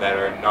form that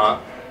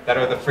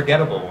are the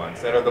forgettable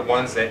ones, that are the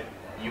ones that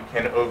you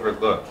can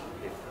overlook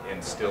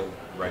and still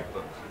write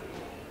books.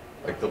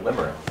 Like the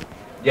limerick.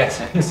 Yes,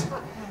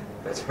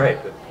 that's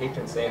right, the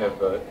patron saint of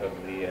the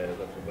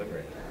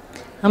limerick.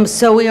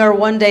 So we are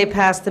one day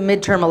past the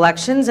midterm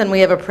elections, and we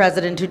have a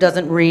president who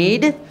doesn't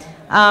read.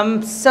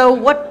 So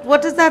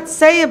what does that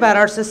say about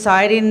our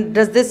society, and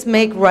does this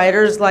make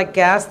writers like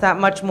Gass that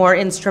much more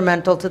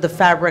instrumental to the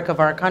fabric of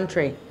our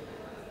country?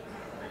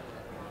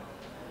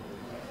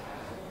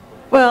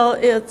 Well,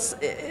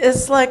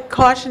 it's like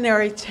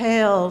cautionary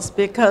tales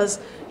because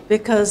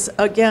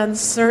again,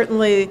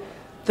 certainly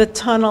the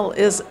tunnel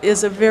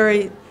is a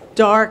very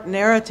dark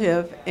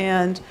narrative,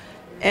 and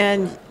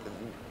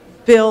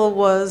Bill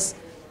was,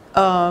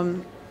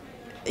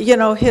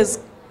 his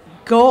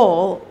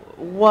goal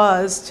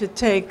was to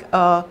take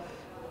a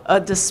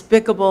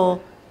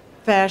despicable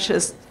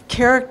fascist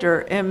character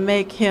and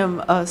make him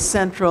a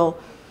central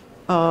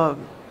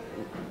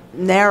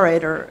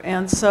narrator.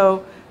 And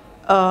so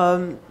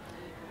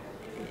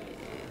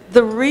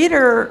the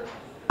reader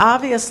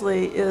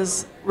obviously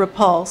is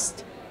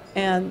repulsed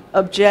and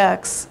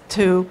objects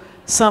to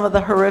some of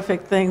the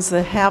horrific things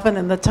that happen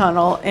in the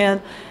tunnel,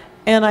 and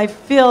I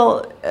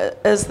feel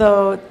as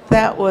though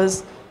that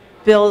was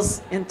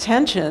Bill's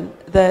intention,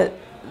 that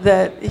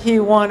he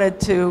wanted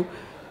to.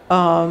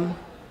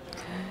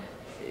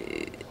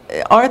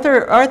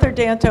 Arthur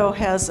Danto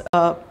has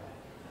a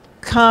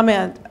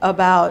comment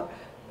about,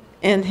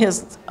 in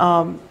his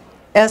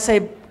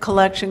essay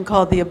collection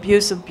called The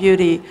Abuse of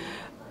Beauty,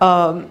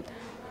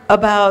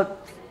 about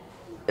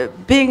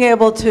being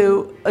able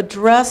to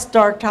address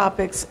dark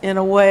topics in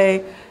a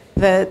way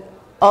that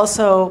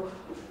also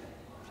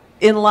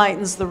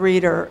enlightens the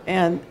reader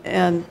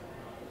and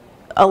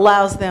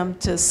allows them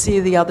to see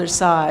the other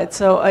side.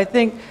 So I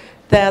think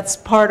that's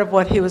part of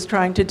what he was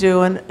trying to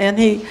do, and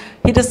he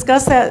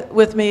discussed that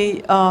with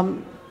me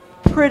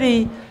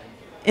pretty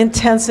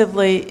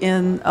intensively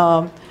in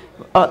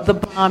the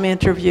Bomb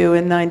interview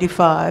in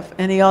 '95,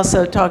 and he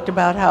also talked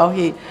about how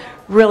he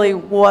really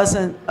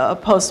wasn't a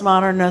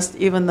postmodernist,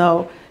 even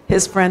though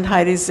his friend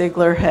Heidi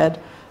Ziegler had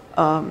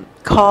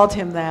called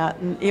him that,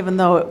 and even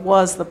though it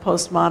was the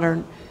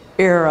postmodern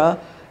era,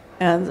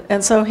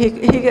 and so he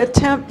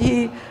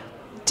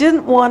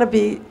didn't want to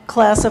be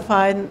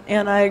classified,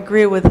 and I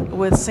agree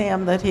with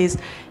Sam that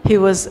he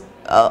was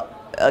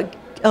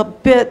a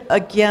bit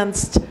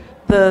against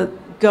the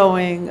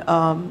going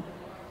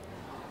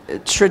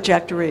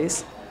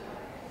trajectories.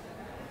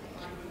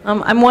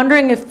 I'm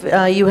wondering if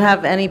you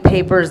have any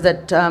papers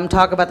that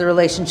talk about the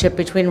relationship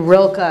between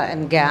Rilke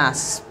and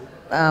Gass.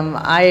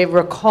 I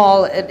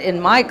recall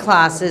in my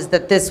classes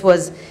that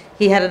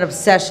he had an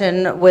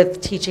obsession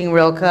with teaching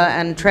Rilke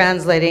and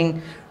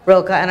translating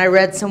Rilke, and I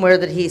read somewhere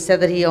that he said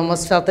that he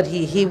almost felt that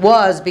he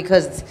was,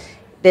 because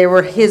they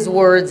were his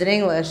words in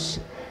English.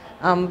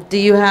 Do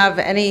you have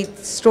any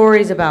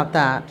stories about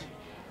that?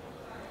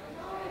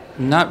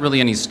 Not really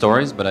any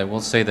stories, but I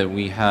will say that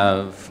we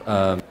have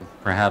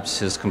perhaps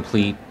his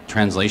complete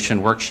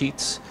translation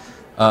worksheets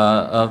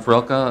of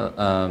Rilke.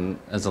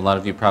 As a lot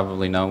of you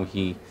probably know,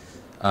 he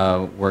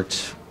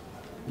worked,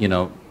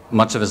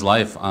 much of his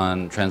life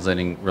on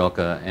translating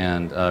Rilke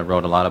and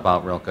wrote a lot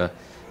about Rilke.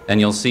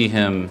 And you'll see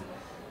him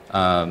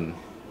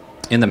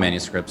in the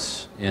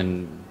manuscripts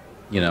in,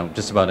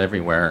 just about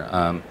everywhere.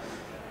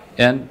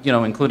 And,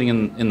 including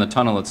in the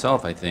tunnel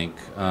itself, I think,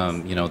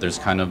 there's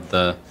kind of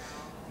the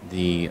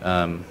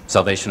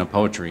salvation of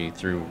poetry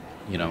through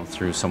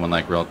someone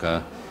like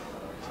Rilke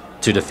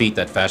to defeat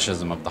that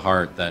fascism of the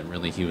heart that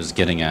really he was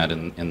getting at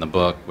in the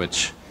book,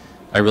 which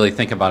I really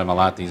think about him a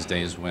lot these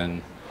days,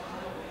 when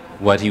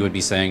what he would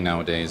be saying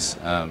nowadays,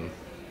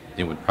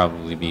 it would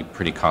probably be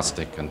pretty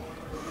caustic. And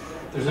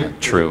There's a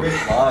true.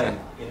 great line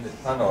in the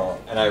tunnel,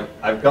 and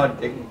I've gone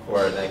digging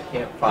for it, and I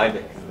can't find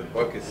it because the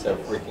book is so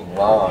freaking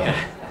long.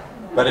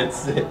 But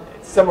it's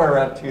somewhere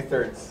around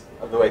 2/3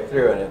 of the way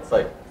through, and it's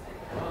like,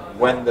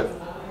 when the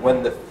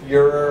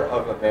Führer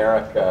of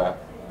America,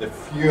 the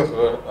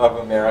Führer of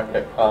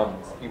America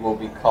comes, he will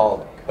be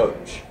called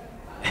Coach.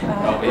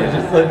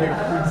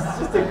 It's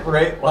just a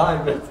great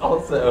line, but it's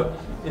also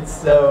it's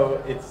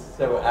so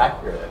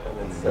accurate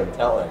and it's so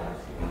telling.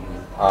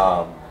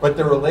 But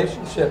the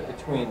relationship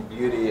between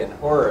beauty and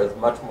horror is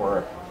much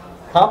more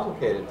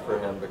complicated for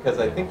him, because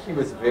I think he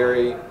was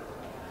very,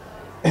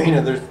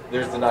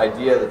 there's an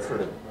idea that's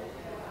sort of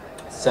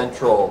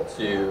central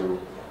to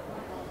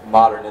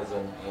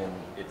modernism in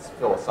its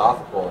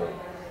philosophical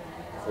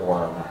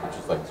form, which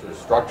is like sort of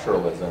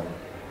structuralism,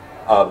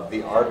 of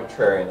the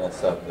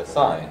arbitrariness of the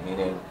sign,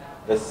 meaning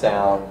the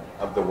sound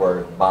of the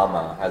word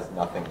mama has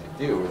nothing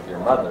to do with your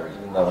mother,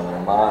 even though in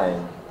your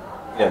mind,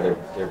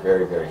 they're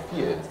very, very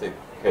fused. It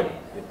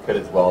could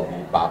as well be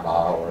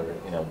baba or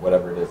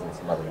whatever it is in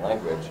some other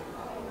language.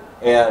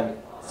 And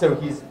so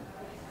he's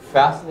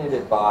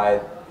fascinated by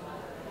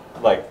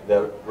like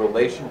the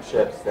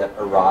relationships that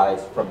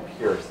arise from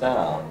pure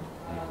sound,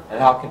 and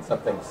how can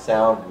something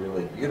sound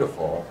really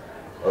beautiful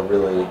or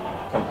really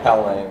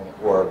compelling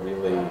or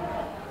really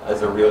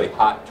as a really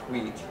hot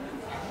tweet,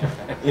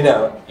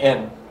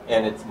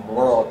 and its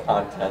moral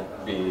content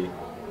be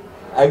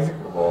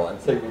execrable.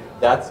 And so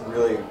that's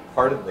really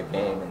part of the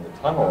game in the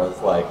tunnel, is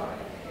like,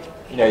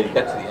 you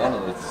get to the end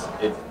and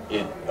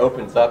it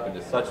opens up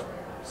into such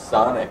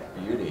sonic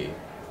beauty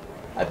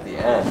at the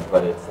end,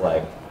 but it's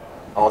like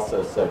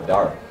also so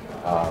dark.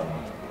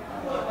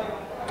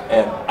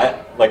 And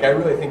I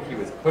really think he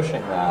was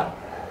pushing that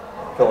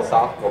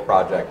philosophical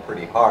project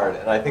pretty hard,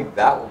 and I think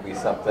that will be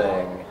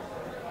something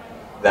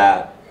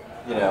that,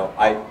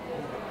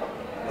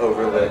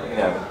 over the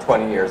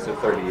 20 years to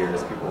 30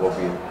 years, people will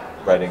be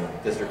writing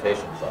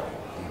dissertations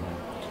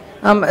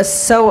on.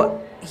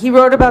 So he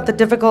wrote about the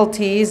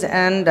difficulties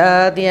and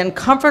the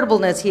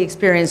uncomfortableness he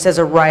experienced as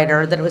a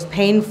writer, that it was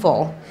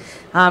painful.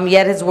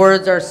 Yet his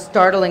words are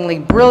startlingly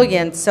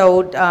brilliant.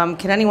 So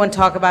can anyone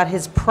talk about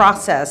his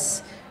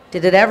process?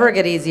 Did it ever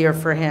get easier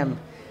for him?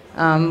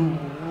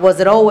 Was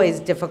it always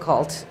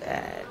difficult?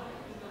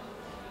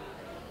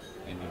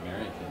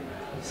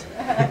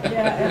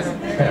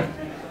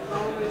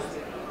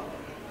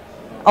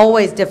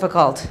 Always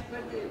difficult.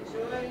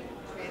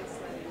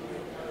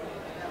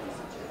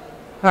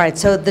 All right,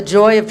 so the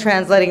joy of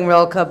translating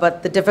Rilke,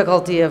 but the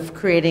difficulty of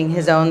creating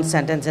his own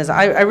sentences.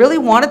 I really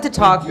wanted to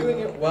talk. Doing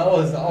it well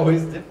is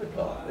always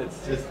difficult.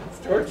 It's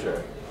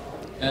torture.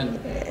 And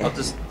I'll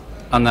just,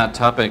 on that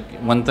topic,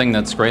 one thing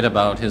that's great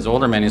about his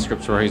older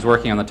manuscripts where he's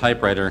working on the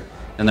typewriter,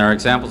 and there are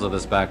examples of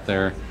this back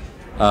there,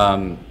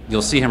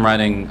 you'll see him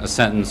writing a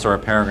sentence or a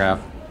paragraph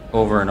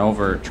over and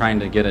over, trying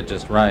to get it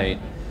just right,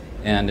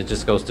 and it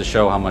just goes to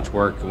show how much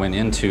work went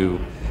into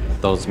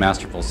those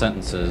masterful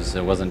sentences.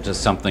 It wasn't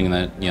just something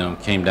that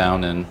came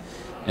down and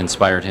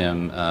inspired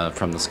him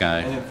from the sky.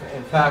 And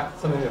in fact,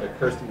 something that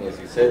occurs to me as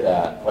you say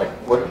that, like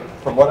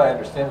from what I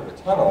understand of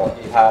the tunnel,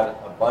 he had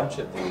a bunch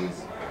of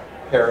these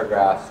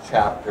paragraphs,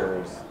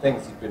 chapters,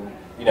 things he'd been,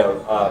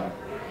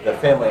 the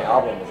family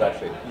album was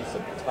actually a piece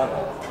of the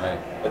tunnel. Right.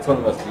 It's one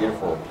of the most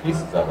beautiful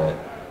pieces of it.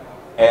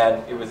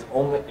 And it was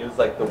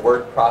like the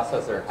word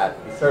processor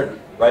he started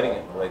writing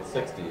it in the late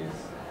 60s.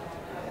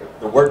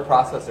 The word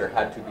processor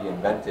had to be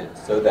invented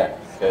so that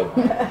he could,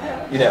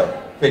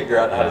 figure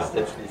out how to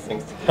stitch these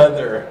things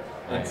together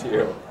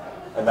into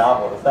a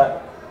novel.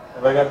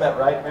 Have I got that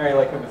right, Mary?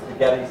 Like it was the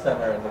Getty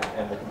Center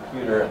and the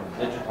computer and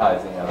the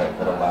digitizing of it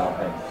that allowed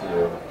him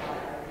to.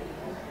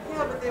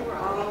 Yeah, but they were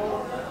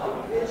all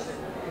vision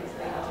things to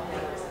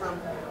make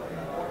something.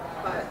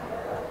 But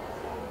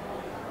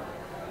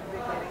the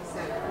Getty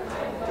Center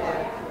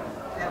did.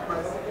 That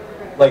was.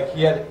 Like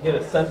he had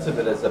a sense of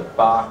it as a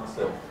box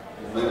of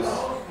loose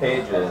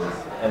pages,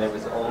 and it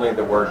was only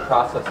the word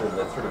processor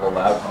that sort of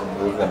allowed you to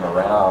move them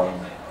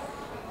around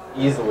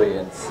easily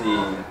and see,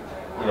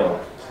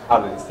 how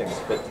do these things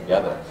fit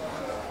together.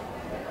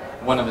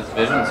 One of his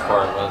visions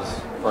for it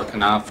was for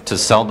Knopf to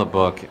sell the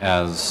book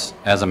as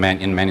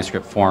in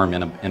manuscript form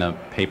in a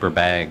paper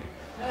bag,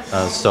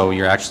 so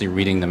you're actually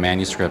reading the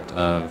manuscript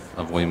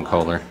of William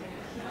Kohler,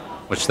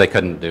 which they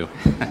couldn't do.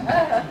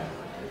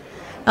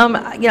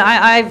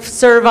 I've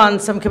served on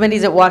some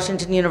committees at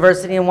Washington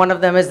University, and one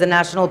of them is the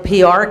National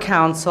PR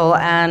Council,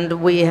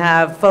 and we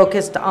have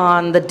focused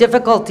on the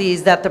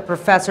difficulties that the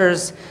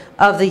professors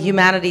of the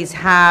humanities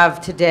have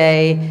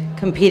today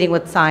competing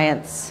with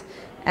science.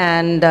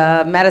 And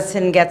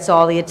medicine gets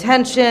all the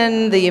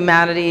attention, the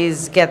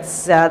humanities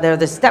gets, they're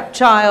the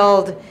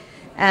stepchild,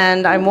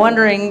 and I'm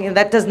wondering,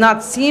 that does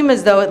not seem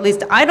as though, at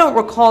least I don't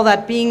recall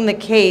that being the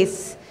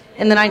case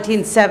in the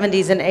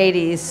 1970s and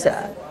 80s.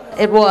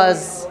 It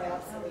was.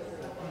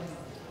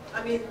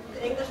 I mean,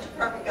 the English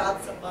department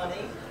got some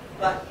money,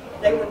 but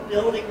they were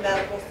building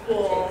medical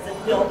schools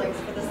and buildings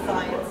for the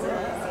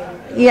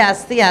sciences.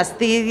 Yes.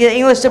 The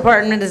English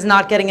department is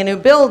not getting a new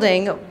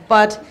building,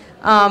 but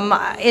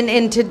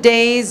In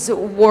today's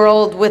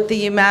world with the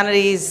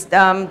humanities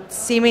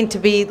seeming to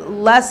be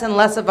less and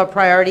less of a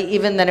priority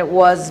even than it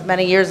was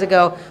many years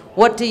ago,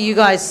 what do you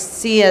guys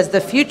see as the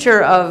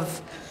future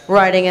of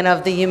writing and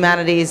of the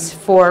humanities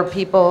for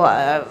people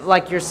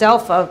like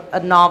yourself,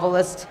 a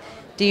novelist?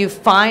 Do you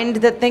find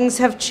that things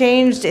have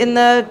changed in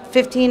the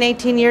 15,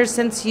 18 years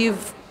since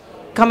you've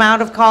come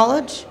out of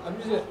college?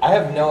 I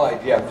have no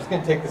idea. I'm just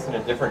going to take this in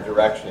a different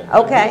direction.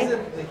 Okay. The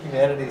reason the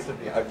humanities of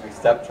the ugly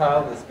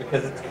stepchild is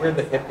because it's where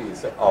the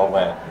hippies all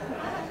went.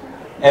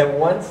 And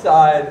one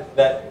side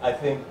that I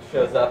think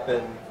shows up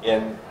in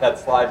that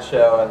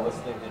slideshow and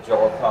listening to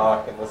Joel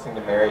talk and listening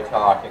to Mary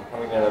talk and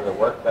coming to know their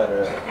work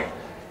better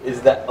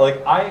is that,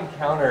 like, I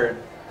encountered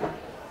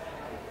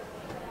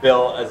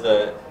Bill as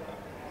a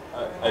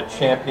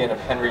champion of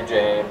Henry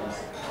James,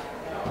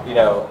 you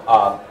know,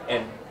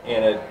 and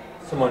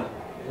someone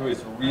who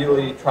is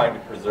really trying to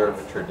preserve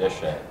a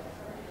tradition.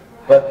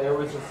 But there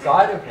was a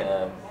side of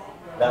him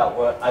that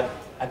was,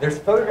 there's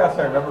photographs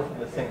I remember from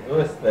the St.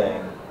 Louis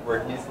thing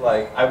where he's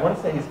like, I want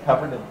to say he's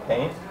covered in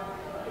paint.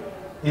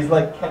 He's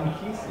like Ken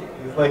Kesey.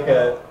 He's like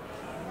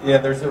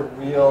there's a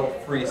real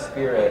free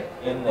spirit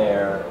in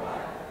there,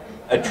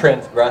 a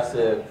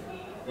transgressive,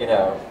 you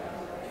know,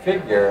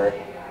 figure.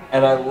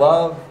 And I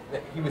love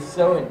that he was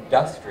so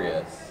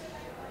industrious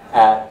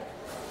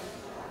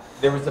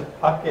there was a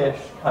puckish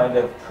kind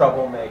of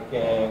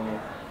troublemaking,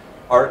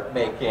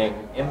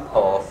 art-making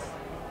impulse,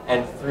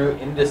 and through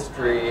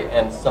industry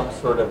and some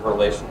sort of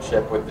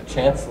relationship with the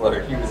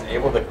chancellor, he was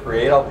able to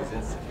create all these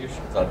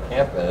institutions on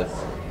campus,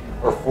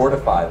 or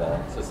fortify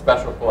them. So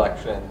special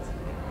collections,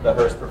 the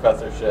Hearst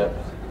professorships,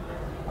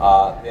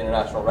 the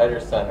International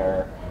Writers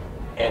Center,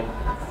 and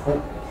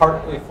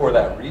partly for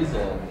that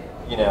reason,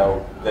 you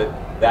know,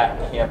 that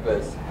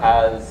campus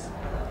has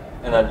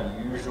an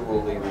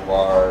unusually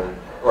large,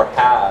 or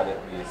had at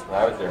least when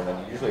I was there, an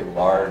unusually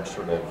large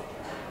sort of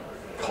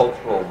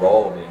cultural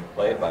role being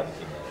played by the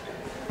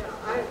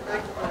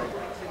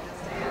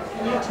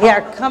humanities. Yeah,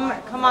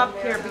 come up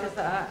here because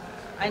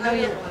I know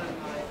you.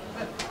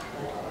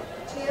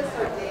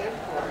 Chancellor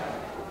Danforth,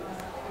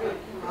 who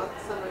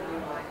some of you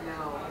might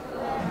know,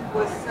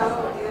 was so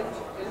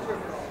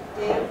integral.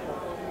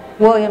 Danforth.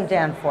 William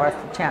Danforth,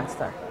 the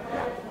Chancellor.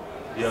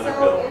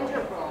 So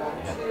integral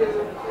to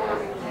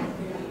forming that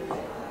community.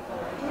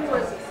 He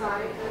was a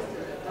scientist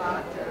and a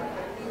doctor,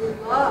 but he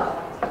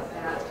loved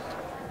that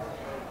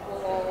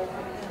whole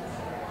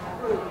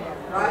group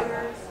of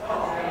writers.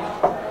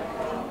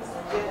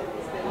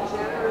 He's been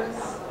generous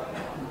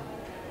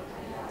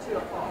to a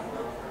fault.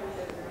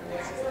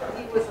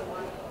 He was a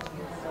wonderful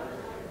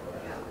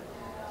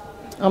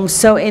chancellor.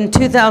 So in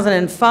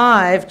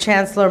 2005,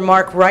 Chancellor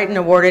Mark Wrighton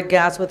awarded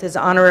Gass with his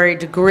honorary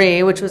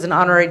degree, which was an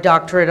honorary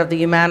doctorate of the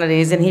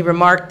humanities, and he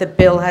remarked that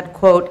Bill had,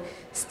 quote,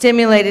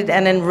 stimulated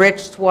and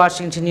enriched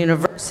Washington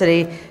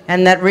University,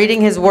 and that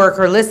reading his work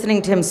or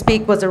listening to him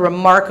speak was a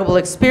remarkable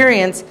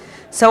experience.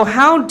 So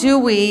how do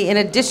we, in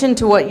addition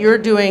to what you're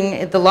doing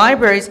at the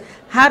libraries,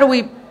 how do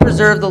we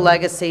preserve the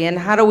legacy, and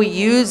how do we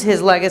use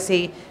his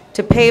legacy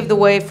to pave the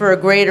way for a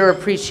greater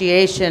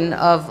appreciation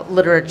of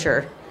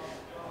literature?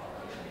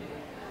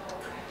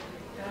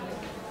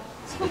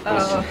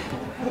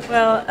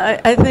 Well,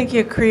 I think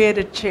you create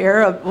a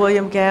chair, a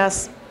William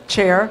Gass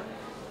chair,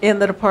 in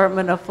the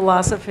Department of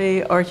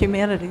Philosophy or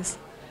Humanities.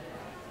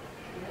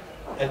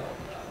 And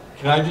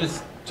can I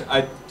just,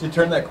 to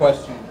turn that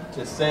question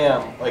to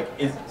Sam, like,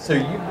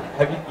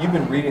 you've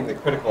been reading the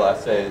critical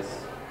essays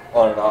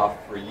on and off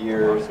for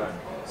years.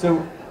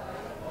 So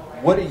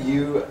what do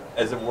you,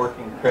 as a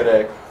working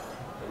critic,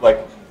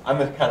 like,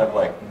 I'm a kind of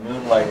like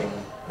moonlighting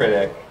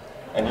critic,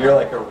 and you're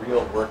like a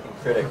real working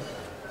critic.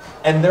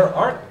 And there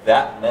aren't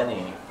that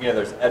many, you know,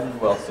 there's Edmund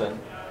Wilson,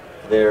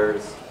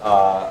 there's,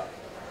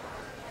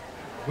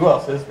 who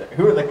else is there?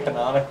 Who are the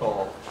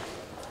canonical?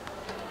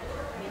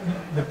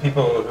 The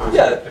people who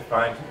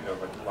defined, you know,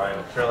 like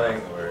Lionel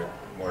Trilling, or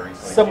more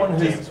recently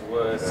James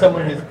Wood.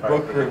 Someone whose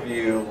book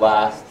review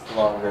lasts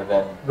longer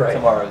than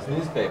tomorrow's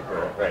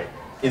newspaper. Right.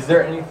 Is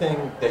there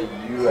anything that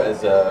you,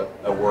 as a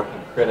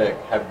working critic,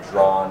 have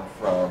drawn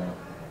from,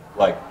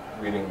 like,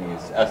 reading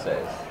these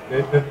essays?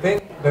 The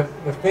thing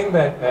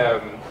that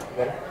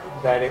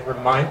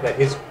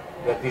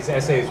these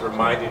essays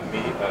reminded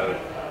me of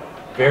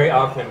very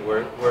often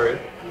were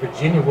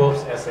Virginia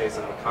Woolf's essays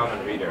in The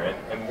Common Reader,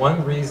 and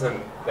one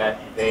reason that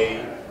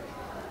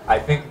I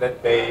think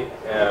that they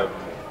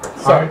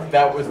sorry,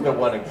 that was the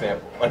one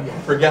example. Like,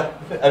 forget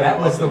that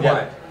was the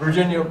one.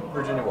 Virginia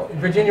Woolf.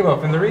 Virginia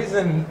Woolf, and the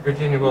reason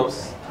Virginia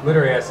Woolf's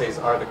literary essays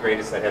are the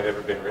greatest that have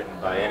ever been written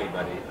by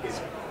anybody is,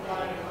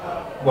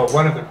 well,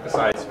 one of them,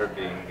 besides her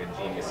being a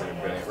genius and a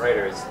brilliant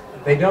writer, is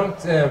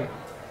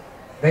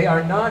they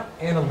are not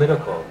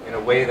analytical in a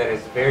way that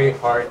is very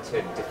hard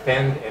to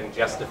defend and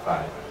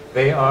justify.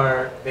 They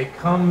are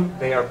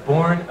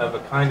born of a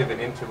kind of an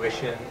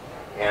intuition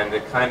and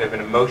a kind of an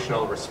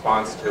emotional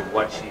response to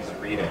what she's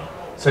reading.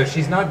 So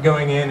she's not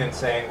going in and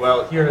saying,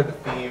 well, here are the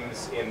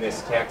themes in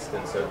this text,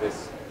 and so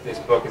this this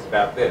book is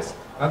about this.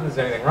 Not that there's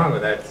anything wrong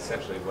with that. It's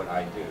essentially what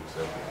I do.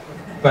 So,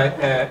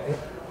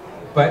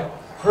 but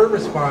her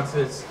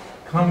responses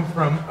come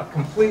from a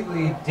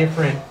completely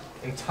different,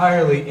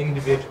 entirely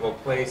individual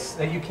place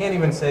that you can't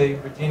even say,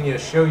 Virginia,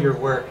 show your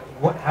work.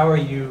 How are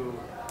you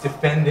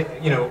defending?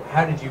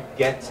 How did you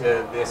get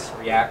to this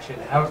reaction?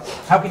 How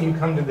can you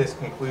come to this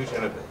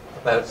conclusion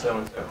about so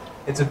and so?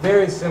 It's a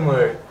very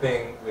similar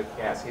thing with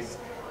Cass.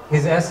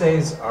 His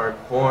essays are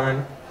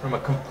born from a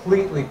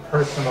completely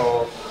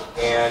personal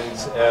and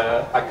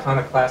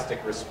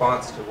iconoclastic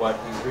response to what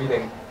he's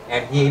reading,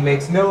 and he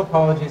makes no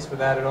apologies for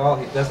that at all.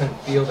 He doesn't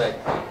feel that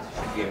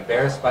he should be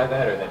embarrassed by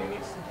that or that he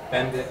needs to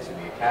defend it to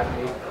the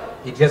Academy.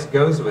 He just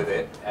goes with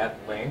it at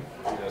length,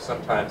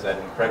 sometimes at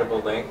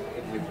incredible length,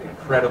 with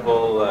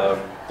incredible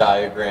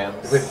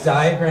diagrams. With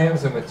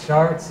diagrams and with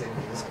charts, and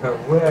you just go,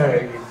 where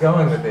are you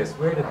going with this?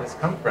 Where did this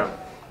come from?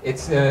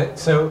 It's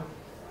so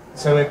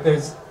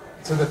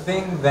the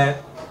thing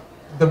that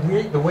the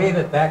way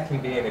that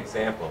can be an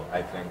example,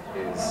 I think,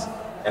 is,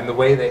 and the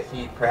way that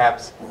he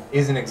perhaps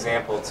is an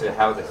example to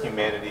how the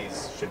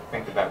humanities should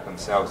think about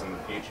themselves in the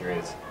future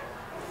is,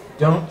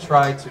 don't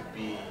try to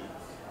be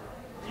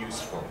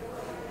useful.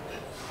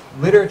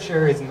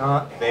 Literature is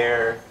not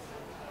there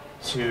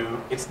to,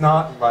 it's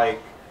not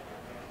like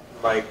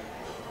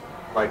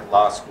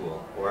law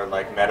school or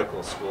like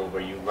medical school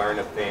where you learn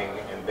a thing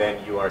and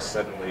then you are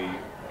suddenly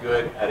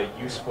good at a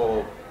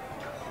useful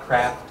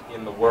craft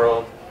in the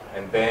world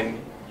and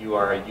then you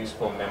are a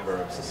useful member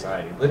of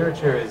society.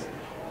 Literature is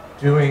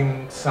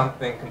doing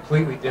something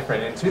completely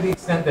different, and to the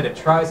extent that it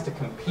tries to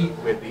compete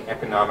with the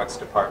economics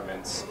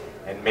departments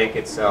and make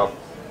itself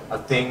a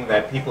thing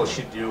that people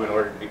should do in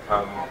order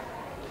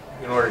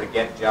to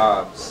get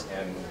jobs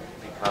and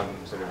become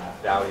sort of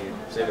valued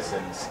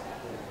citizens,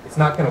 it's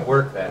not going to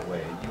work that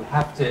way. You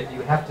have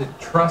to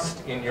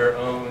trust in your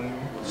own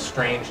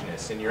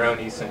strangeness, in your own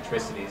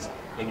eccentricities,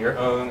 in your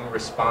own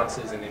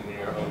responses, and in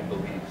your own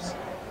beliefs.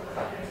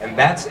 And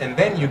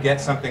then you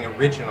get something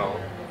original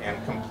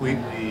and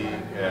completely,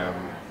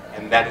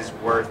 and that is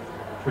worth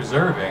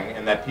preserving,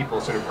 and that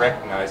people sort of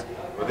recognize,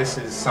 well, this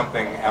is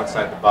something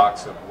outside the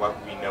box of what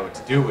we know it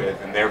to do with,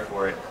 and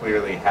therefore it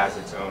clearly has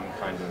its own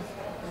kind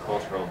of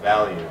cultural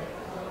value.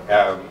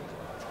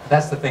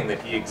 That's the thing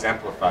that he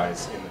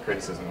exemplifies in the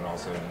criticism and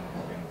also in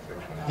the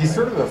fiction. He's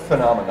sort of a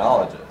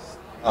phenomenologist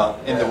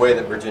in the way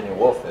that Virginia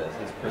Woolf is.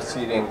 He's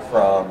proceeding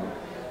from,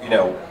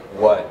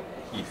 what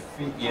he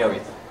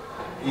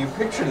you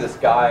picture this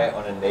guy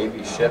on a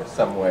Navy ship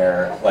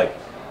somewhere, like,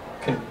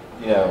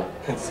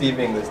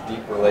 conceiving this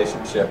deep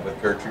relationship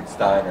with Gertrude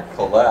Stein or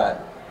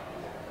Colette,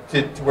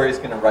 to where he's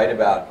going to write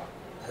about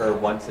her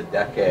once a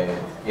decade,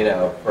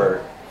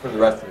 for the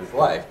rest of his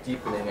life,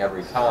 deepening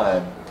every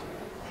time.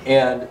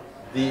 And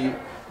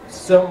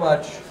so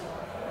much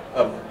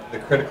of the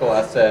critical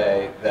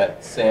essay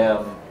that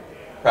Sam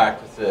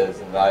practices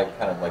and that I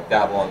kind of like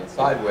dabble on the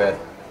side with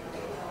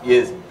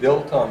is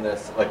built on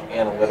this like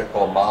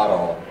analytical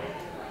model,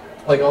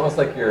 like almost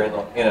like you're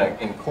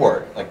in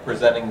court, like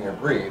presenting your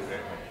brief.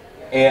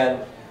 And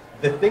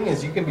the thing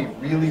is, you can be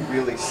really,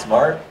 really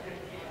smart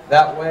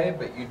that way,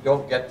 but you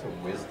don't get to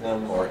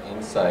wisdom or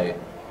insight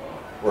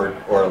or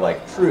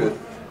like truth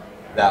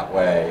that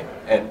way.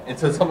 And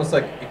so it's almost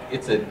like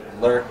it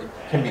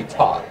can be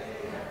taught.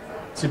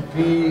 To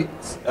be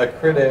a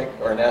critic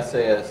or an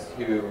essayist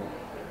who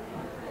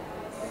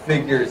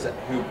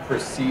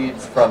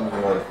proceeds from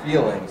your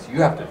feelings,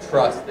 you have to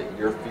trust that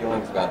your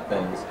feelings about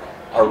things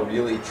are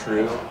really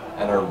true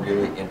and are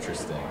really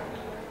interesting.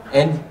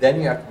 And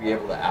then you have to be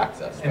able to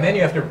access them. And then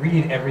you have to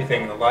read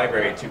everything in the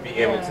library to be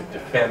able to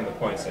defend the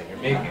points that you're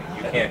making.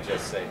 You can't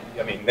just say,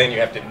 then you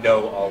have to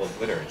know all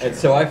of literature. And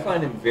so I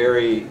find him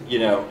very,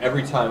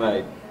 every time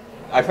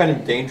I find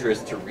him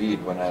dangerous to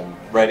read when I'm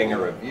writing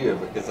a review,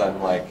 because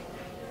I'm like,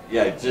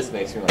 it just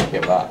makes me want to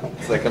give up.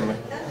 It's like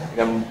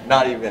I'm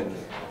not even,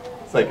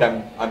 it's like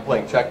I'm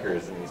playing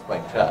checkers and he's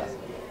playing chess.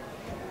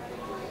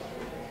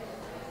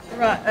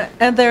 Right,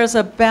 and there's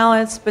a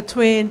balance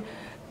between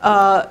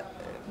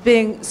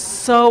being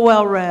so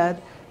well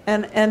read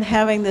and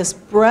having this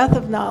breadth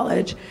of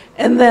knowledge,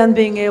 and then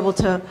being able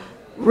to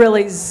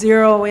really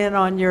zero in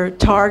on your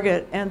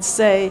target and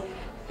say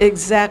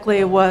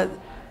exactly what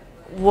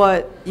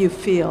you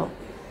feel.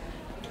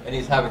 And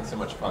he's having so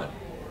much fun.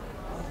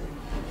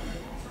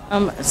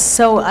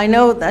 So I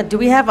know, do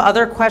we have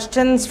other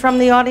questions from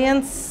the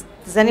audience?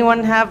 Does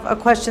anyone have a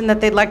question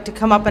that they'd like to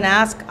come up and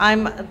ask?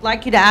 I'd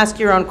like you to ask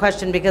your own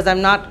question because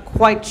I'm not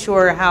quite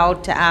sure how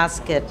to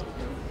ask it.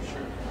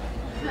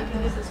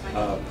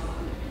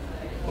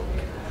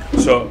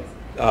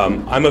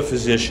 I'm a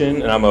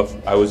physician, and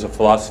I was a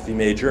philosophy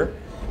major,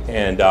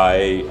 and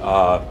I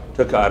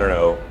took,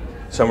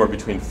 somewhere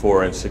between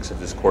 4 and 6 of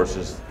his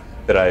courses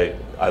that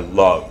I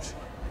loved.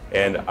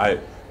 And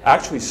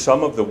actually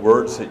some of the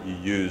words that you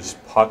use,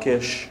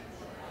 puckish,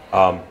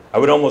 I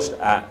would almost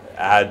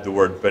add the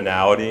word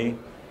banality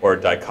or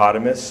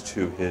dichotomous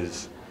to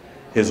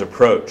his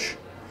approach.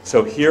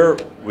 So here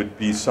would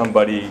be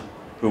somebody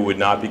who would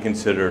not be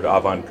considered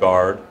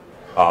avant-garde,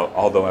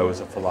 although I was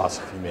a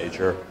philosophy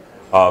major.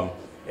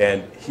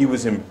 And he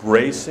was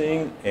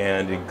embracing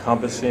and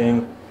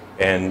encompassing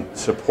and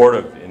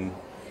supportive in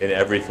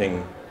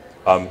everything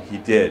he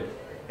did.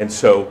 And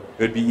so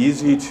it would be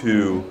easy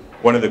to,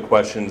 one of the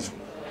questions,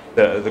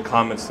 the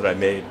comments that I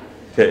made,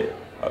 to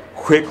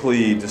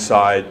quickly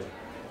decide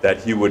that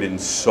he would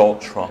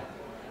insult Trump.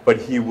 But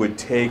he would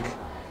take,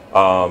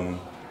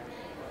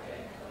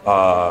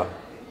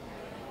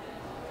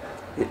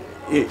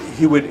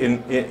 he would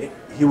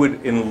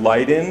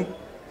enlighten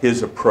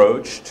his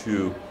approach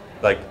to,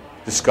 like,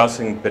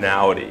 discussing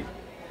banality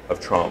of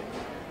Trump,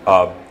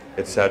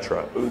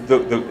 etc.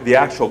 The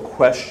actual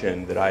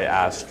question that I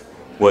asked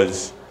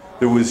was,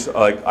 there was,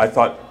 like, I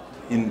thought,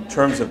 in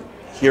terms of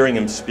hearing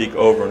him speak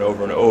over and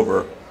over and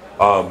over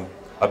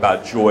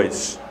about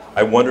Joyce,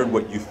 I wondered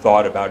what you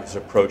thought about his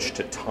approach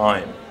to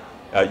time.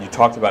 You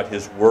talked about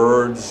his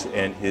words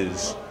and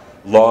his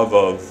love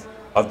of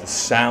the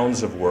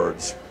sounds of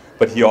words,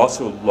 but he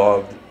also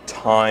loved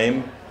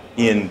time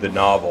in the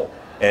novel,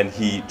 and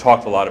he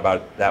talked a lot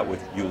about that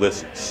with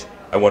Ulysses.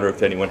 I wonder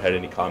if anyone had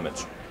any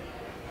comments.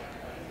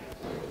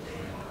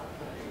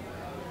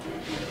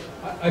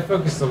 I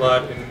focused a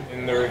lot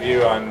in the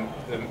review on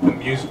the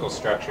musical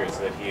structures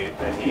that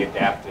he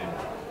adapted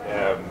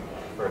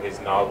for his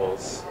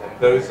novels, and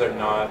those are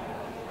not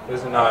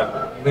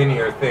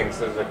linear things.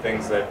 Those are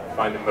things that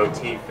find a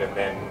motif and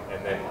then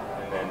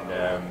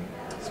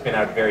spin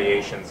out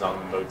variations on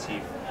the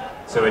motif.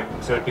 So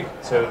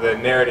the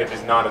narrative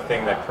is not a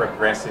thing that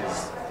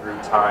progresses through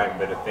time,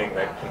 but a thing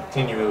that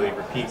continually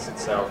repeats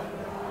itself.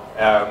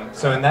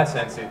 So in that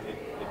sense, it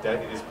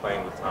is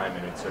playing with time,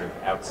 and it's sort of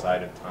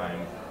outside of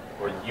time,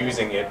 or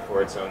using it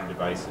for its own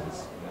devices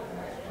in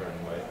a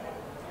certain way.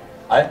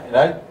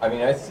 I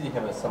mean, I see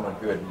him as someone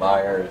who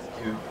admires,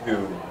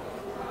 who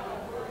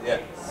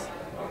yes,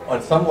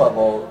 on some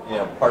level, you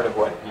know, part of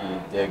what he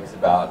digs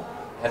about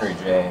Henry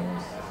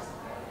James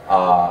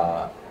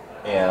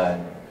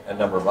and a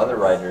number of other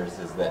writers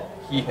is that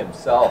he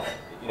himself,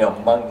 you know,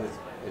 among his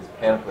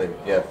panoply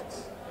of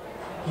gifts,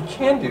 he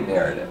can do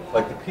narrative.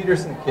 Like, the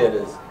Peterson Kid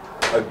is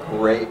a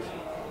great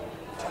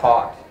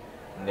taught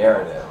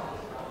narrative.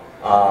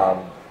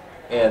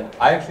 And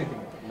I actually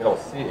think Middle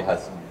C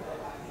has some,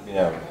 you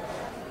know,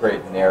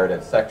 great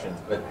narrative sections,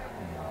 but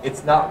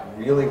it's not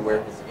really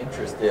where his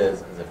interest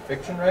is as a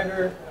fiction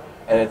writer,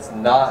 and it's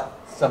not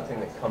something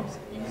that comes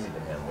easy to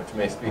him, which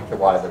may speak to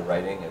why the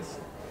writing is,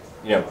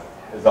 you know,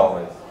 is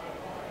always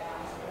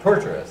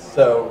torturous.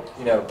 So,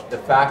 you know, the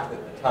fact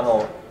that The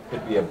Tunnel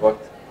could be a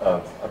box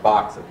of,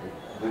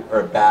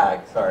 or a bag,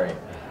 sorry.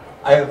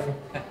 I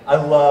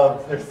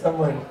love, there's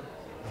someone,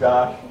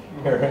 Josh,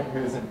 here,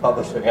 who's in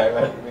publishing, I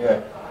went to me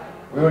like,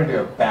 we want to do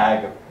a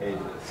bag of pages.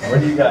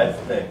 What do you guys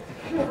think?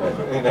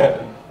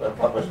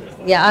 Publishers.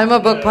 Yeah, I'm a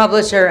book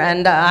publisher,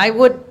 and I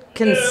would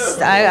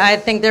I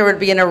think there would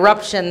be an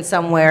eruption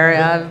somewhere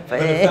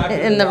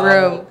in the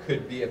room.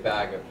 Could be a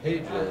bag of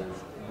pages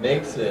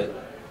makes it,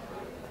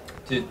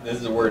 this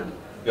is a word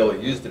Bill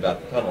used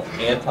about The Tunnel,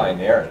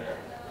 anti-narrative.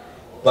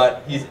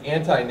 But he's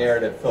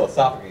anti-narrative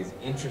philosophically. He's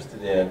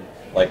interested in,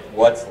 like,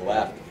 what's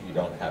left if you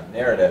don't have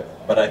narrative.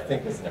 But I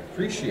think as an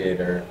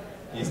appreciator,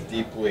 he's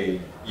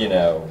deeply, you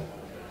know,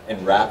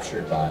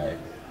 enraptured by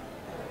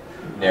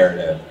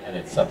narrative, and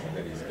it's something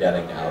that he's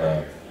getting out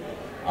of,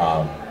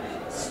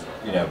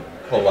 you know,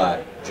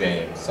 Colette,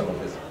 James, some of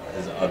his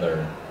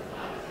other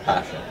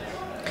passions.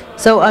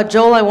 So,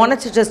 Joel, I wanted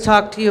to just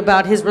talk to you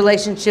about his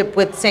relationship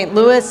with St.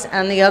 Louis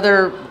and the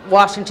other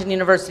Washington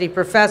University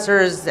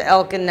professors,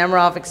 Elkin,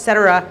 Nemerov,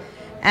 etc.,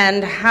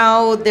 and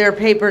how their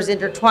papers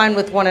intertwine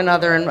with one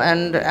another,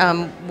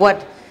 and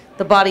what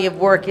the body of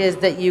work is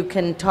that you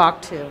can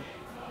talk to.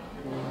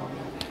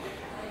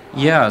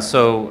 Yeah,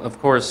 so of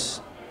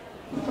course,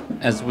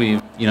 as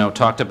we've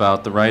talked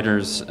about, the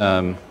writers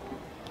in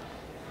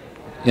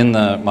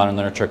the modern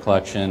literature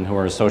collection who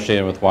are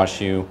associated with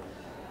WashU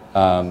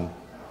are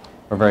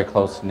very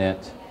close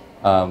knit.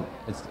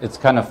 It's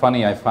kind of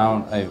funny. I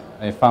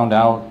found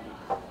out,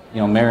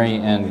 Mary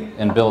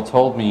and Bill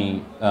told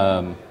me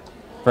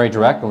very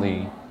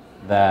directly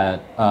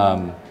that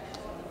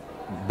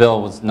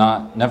Bill was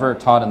never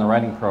taught in the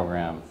writing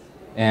program,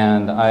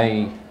 and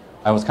I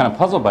was kind of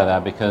puzzled by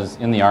that, because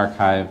in the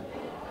archive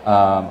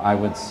I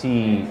would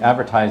see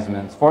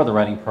advertisements for the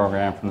writing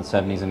program from the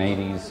 70s and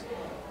 80s,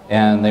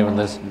 and they would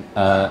list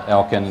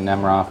Elkin and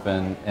Nemerov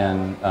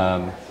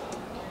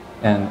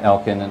and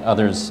Elkin and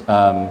others,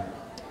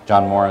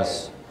 John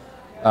Morris,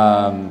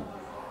 and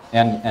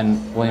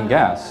William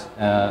Gass,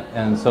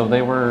 and so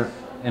they were,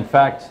 in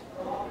fact,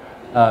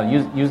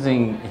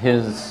 using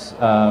his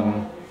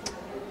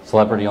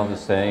celebrity, I'll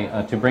just say,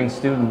 to bring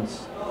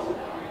students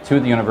to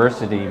the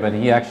university, but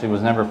he actually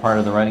was never part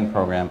of the writing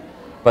program.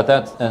 But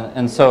that's,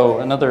 and so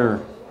another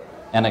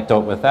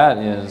anecdote with that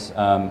is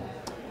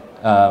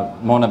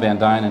Mona Van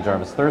Dyne and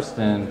Jarvis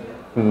Thurston,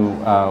 who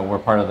were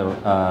part of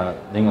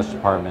the English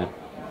department,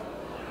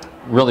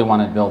 really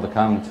wanted Bill to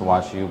come to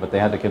WashU, but they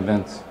had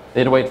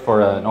to wait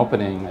for an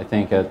opening, I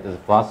think, at the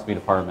philosophy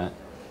department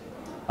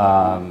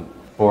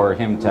for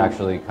him to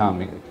actually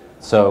come.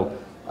 So,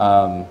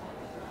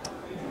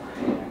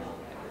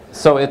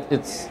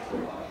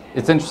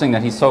 it's interesting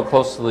that he's so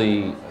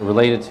closely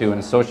related to and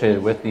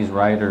associated with these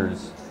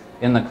writers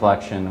in the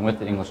collection, with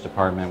the English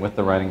department, with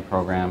the writing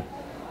program,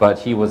 but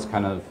he was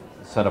kind of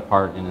set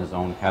apart in his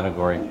own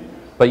category.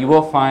 But you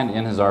will find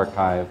in his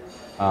archive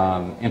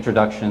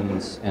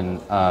introductions and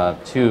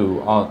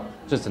to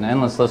just an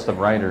endless list of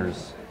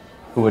writers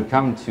who would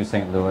come to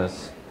St.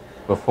 Louis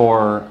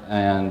before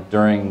and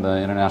during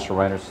the International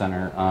Writers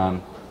Center,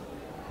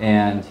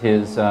 and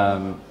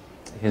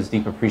his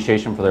deep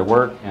appreciation for their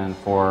work and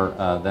for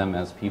them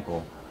as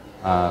people.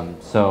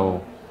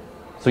 So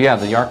yeah,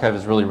 the archive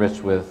is really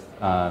rich with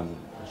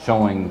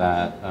showing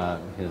that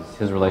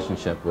his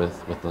relationship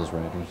with those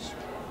writers.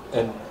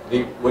 And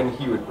when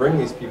he would bring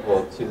these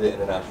people to the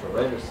International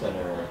Writers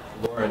Center,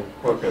 Lauren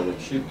Quoka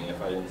would shoot me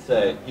if I didn't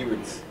say, he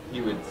would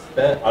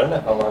spend, I don't know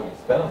how long he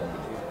spent on them,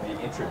 the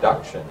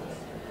introductions.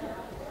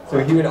 So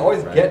he would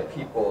always get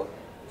people.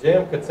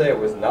 Jim could say it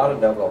was not a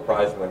Nobel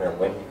Prize winner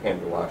when he came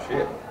to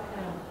WashU.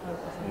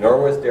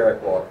 Nor was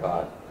Derek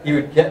Walcott. He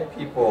would get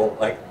people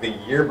like the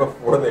year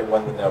before they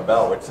won the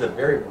Nobel, which is a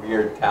very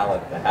weird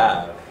talent to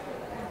have.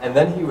 And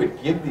then he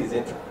would give these,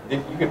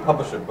 you could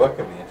publish a book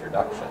of the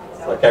introductions.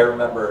 Like I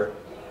remember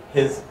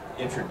his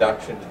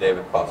introduction to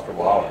David Foster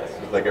Wallace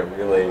was like a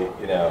really,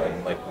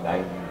 in like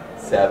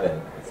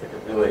 97. It's like a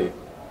really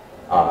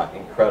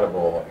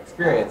incredible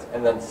experience.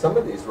 And then some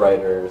of these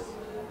writers,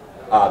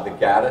 the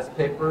Gaddis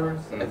papers,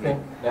 I think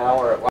now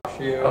are at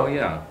WashU. Oh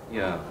yeah,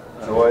 yeah.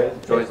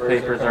 Joy's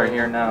papers are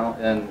here now,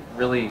 and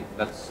really,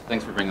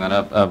 thanks for bringing that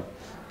up.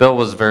 Bill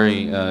was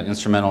very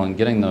instrumental in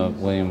getting the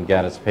William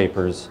Gaddis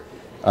papers.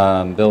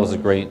 Bill was a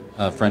great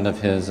friend of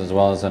his, as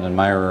well as an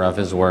admirer of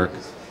his work,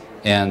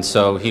 and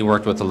so he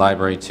worked with the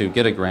library to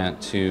get a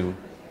grant to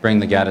bring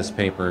the Gaddis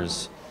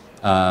papers,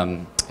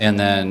 and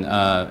then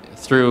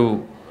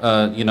through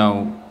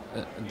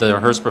the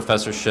Hearst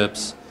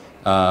professorships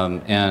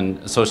and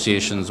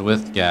associations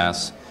with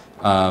GAS,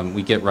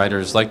 we get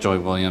writers like Joy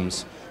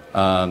Williams.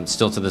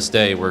 Still to this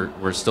day,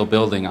 we're still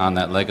building on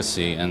that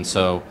legacy, and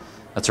so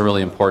that's a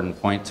really important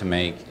point to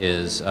make.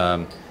 Is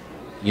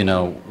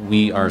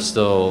we are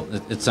still,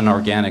 it's an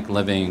organic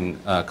living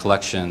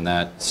collection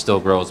that still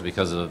grows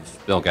because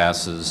of Bill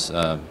Gass's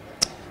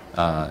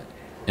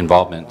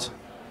involvement.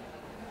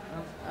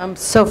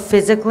 So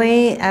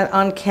physically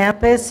on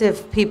campus,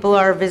 if people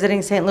are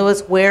visiting St.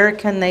 Louis, where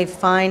can they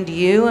find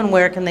you and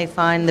where can they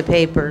find the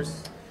papers?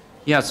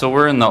 Yeah, so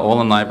we're in the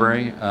Olin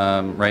Library,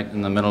 right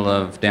in the middle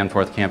of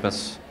Danforth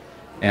campus,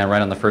 and right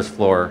on the first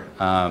floor,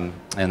 and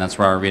that's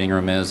where our reading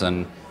room is,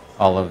 and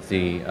all of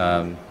the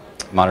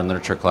modern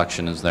literature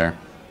collection is there.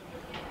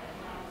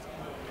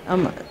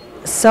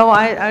 So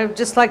I'd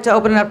just like to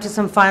open it up to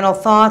some final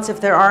thoughts. If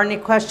there are any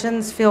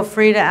questions, feel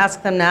free to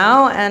ask them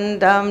now,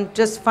 and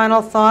just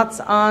final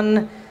thoughts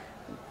on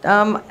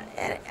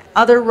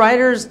other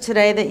writers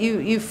today that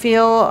you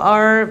feel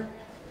are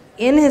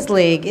in his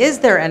league. Is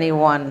there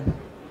anyone?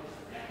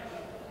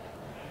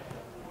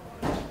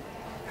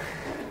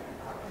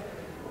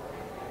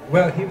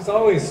 Well, he was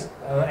always,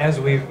 as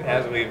we've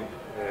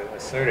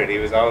asserted, he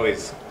was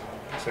always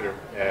sort of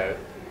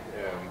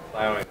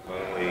plowing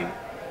a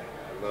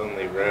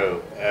lonely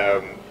road.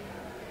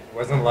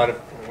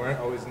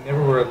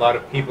 Never were a lot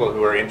of people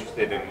who were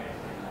interested in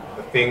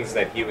the things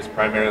that he was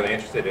primarily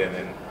interested in.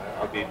 And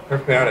I'll be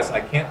perfectly honest, I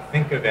can't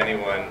think of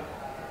anyone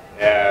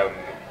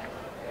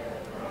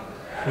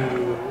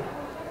who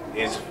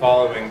is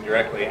following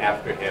directly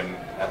after him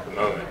at the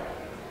moment.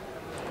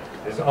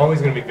 There's always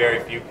going to be very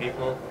few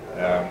people.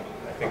 I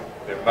think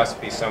there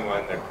must be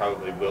someone, there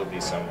probably will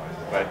be someone,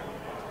 but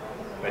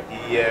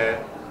he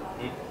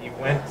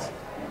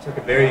took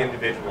a very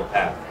individual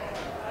path.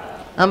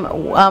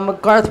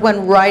 Garth,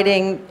 when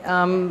writing,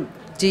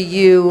 do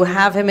you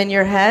have him in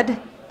your head?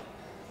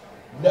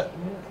 No,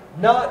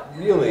 not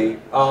really,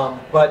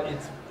 but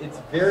it's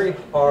very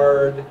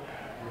hard.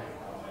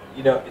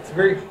 It's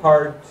very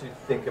hard to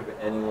think of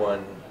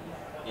anyone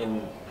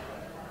in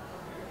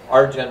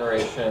our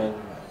generation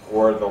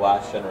or the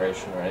last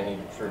generation or any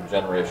sort of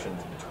generations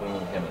between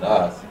him and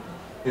us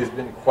who's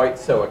been quite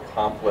so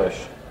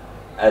accomplished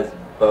as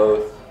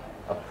both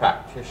a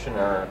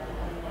practitioner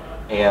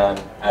and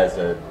as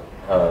a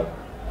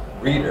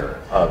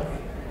reader of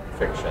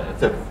fiction.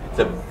 It's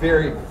a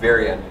very,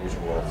 very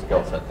unusual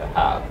skill set to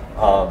have.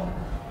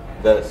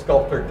 The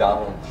sculptor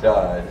Donald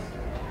Judd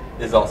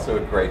is also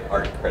a great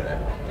art critic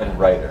and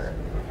writer,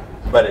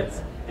 but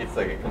it's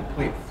like a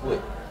complete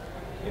fluke.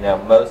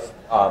 Most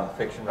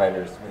fiction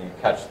writers, when you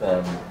catch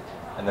them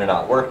and they're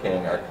not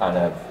working, are kind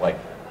of like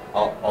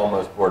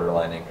almost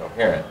borderline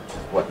incoherent, which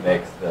is what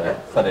makes the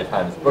Sunday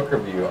Times book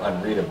review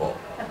unreadable,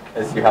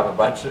 is you have a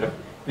bunch of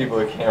people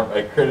who can't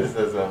write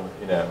criticism,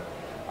 and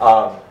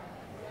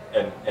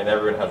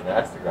everyone has an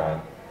axe to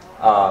grind.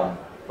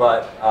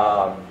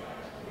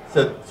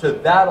 So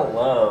that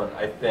alone,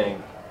 I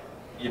think,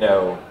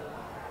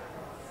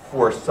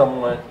 for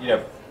someone,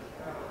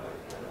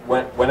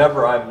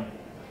 whenever I'm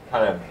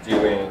kind of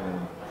doing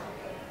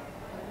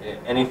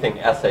anything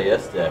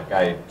essayistic,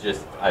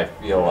 I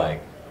feel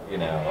like, you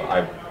know,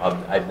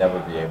 I'd never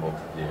be able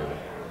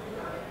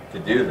to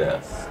do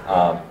this,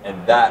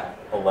 and that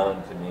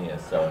alone to me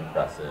is so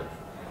impressive.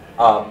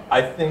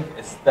 I think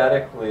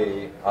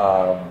aesthetically,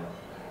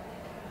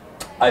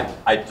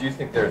 I do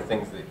think there are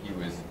things that he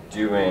was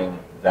doing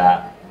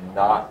that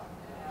not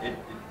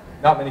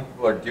many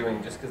people are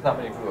doing, just because not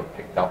many people have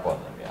picked up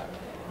on them yet.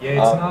 Yeah,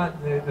 it's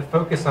not, the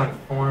focus on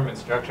form and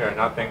structure are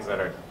not things that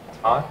are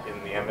taught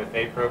in the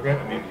MFA program.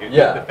 I mean,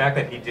 the fact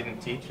that he didn't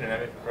teach in an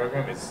MFA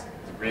program is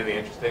really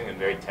interesting and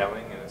very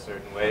telling in a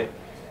certain way.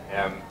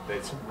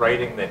 It's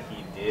writing that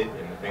he did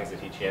and the things that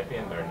he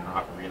championed are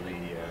not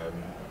really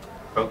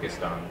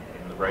focused on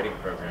in the writing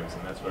programs,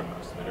 and that's where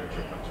most of the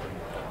literature comes from.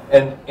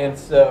 And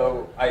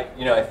so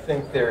I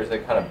think there's a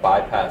kind of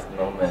bypass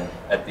moment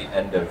at the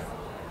end of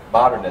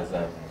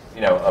modernism,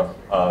 you know,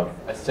 of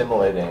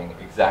assimilating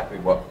exactly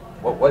what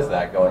was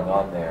that going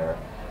on there,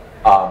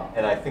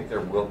 and I think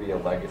there will be a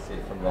legacy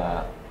from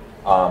that.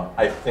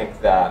 I think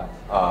that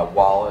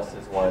Wallace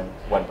is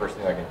one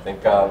person I can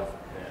think of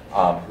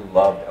who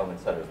loved Owen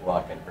Sutter's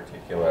Luck in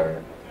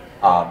particular,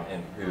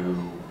 and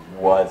who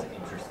was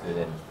interested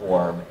in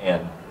form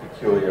and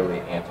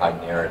peculiarly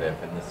anti-narrative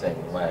in the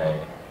same way.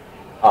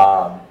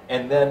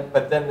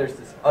 But then there's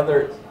this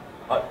other,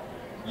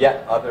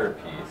 yet other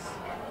piece,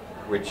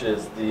 which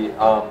is the,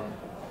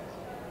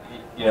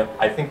 you know,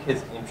 I think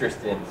his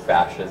interest in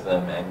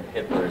fascism and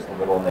Hitler's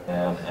little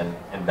man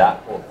and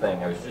that whole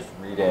thing. I was just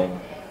reading,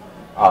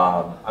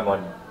 I'm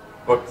on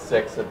book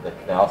 6 of the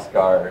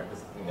Knausgaard,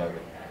 this, you know,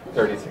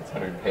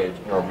 3,600-page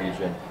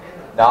Norwegian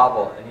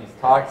novel, and he's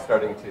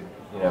starting to,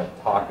 you know,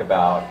 talk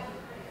about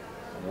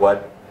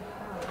what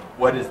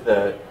is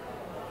the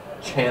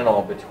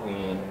channel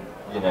between,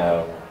 you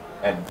know,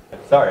 and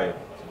sorry,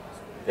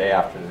 day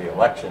after the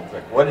elections,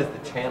 like what is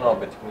the channel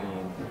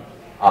between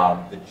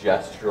the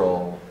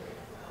gestural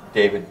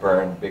David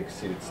Byrne, big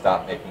suit,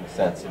 stop making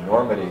sense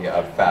enormity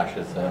of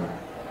fascism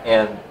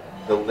and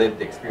the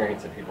lived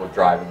experience of people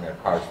driving their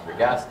cars to the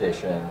gas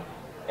station.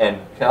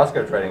 And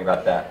Knausgaard's writing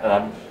about that,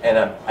 and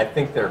I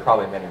think there are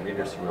probably many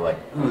readers who are like,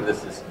 ooh,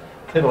 this is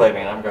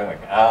titillating, and I'm going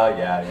like, oh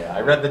yeah,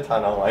 I read The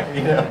Tunnel, like,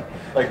 you know,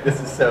 like this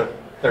is so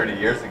 30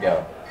 years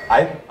ago.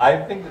 I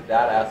think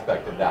that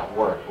aspect of that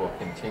work will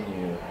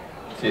continue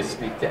to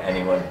speak to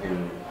anyone who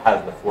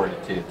has the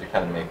fortitude to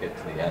kind of make it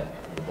to the end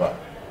of the book.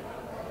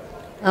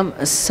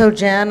 So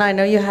Jan, I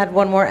know you had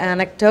one more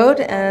anecdote,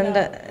 and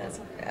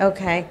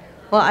okay.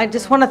 Well, I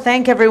just want to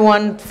thank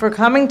everyone for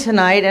coming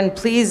tonight, and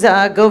please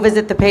go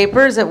visit the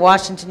papers at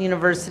Washington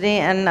University,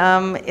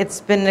 and it's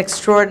been an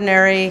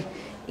extraordinary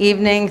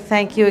evening.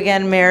 Thank you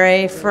again,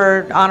 Mary,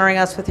 for honoring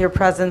us with your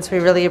presence. We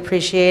really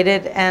appreciate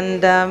it,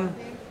 and Thank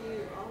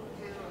you, all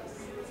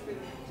panelists. It's been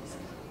just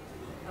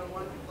a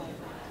wonderful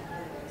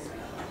experience.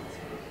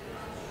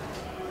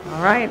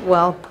 all right,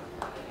 well,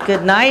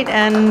 good night,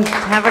 and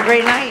have a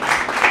great night.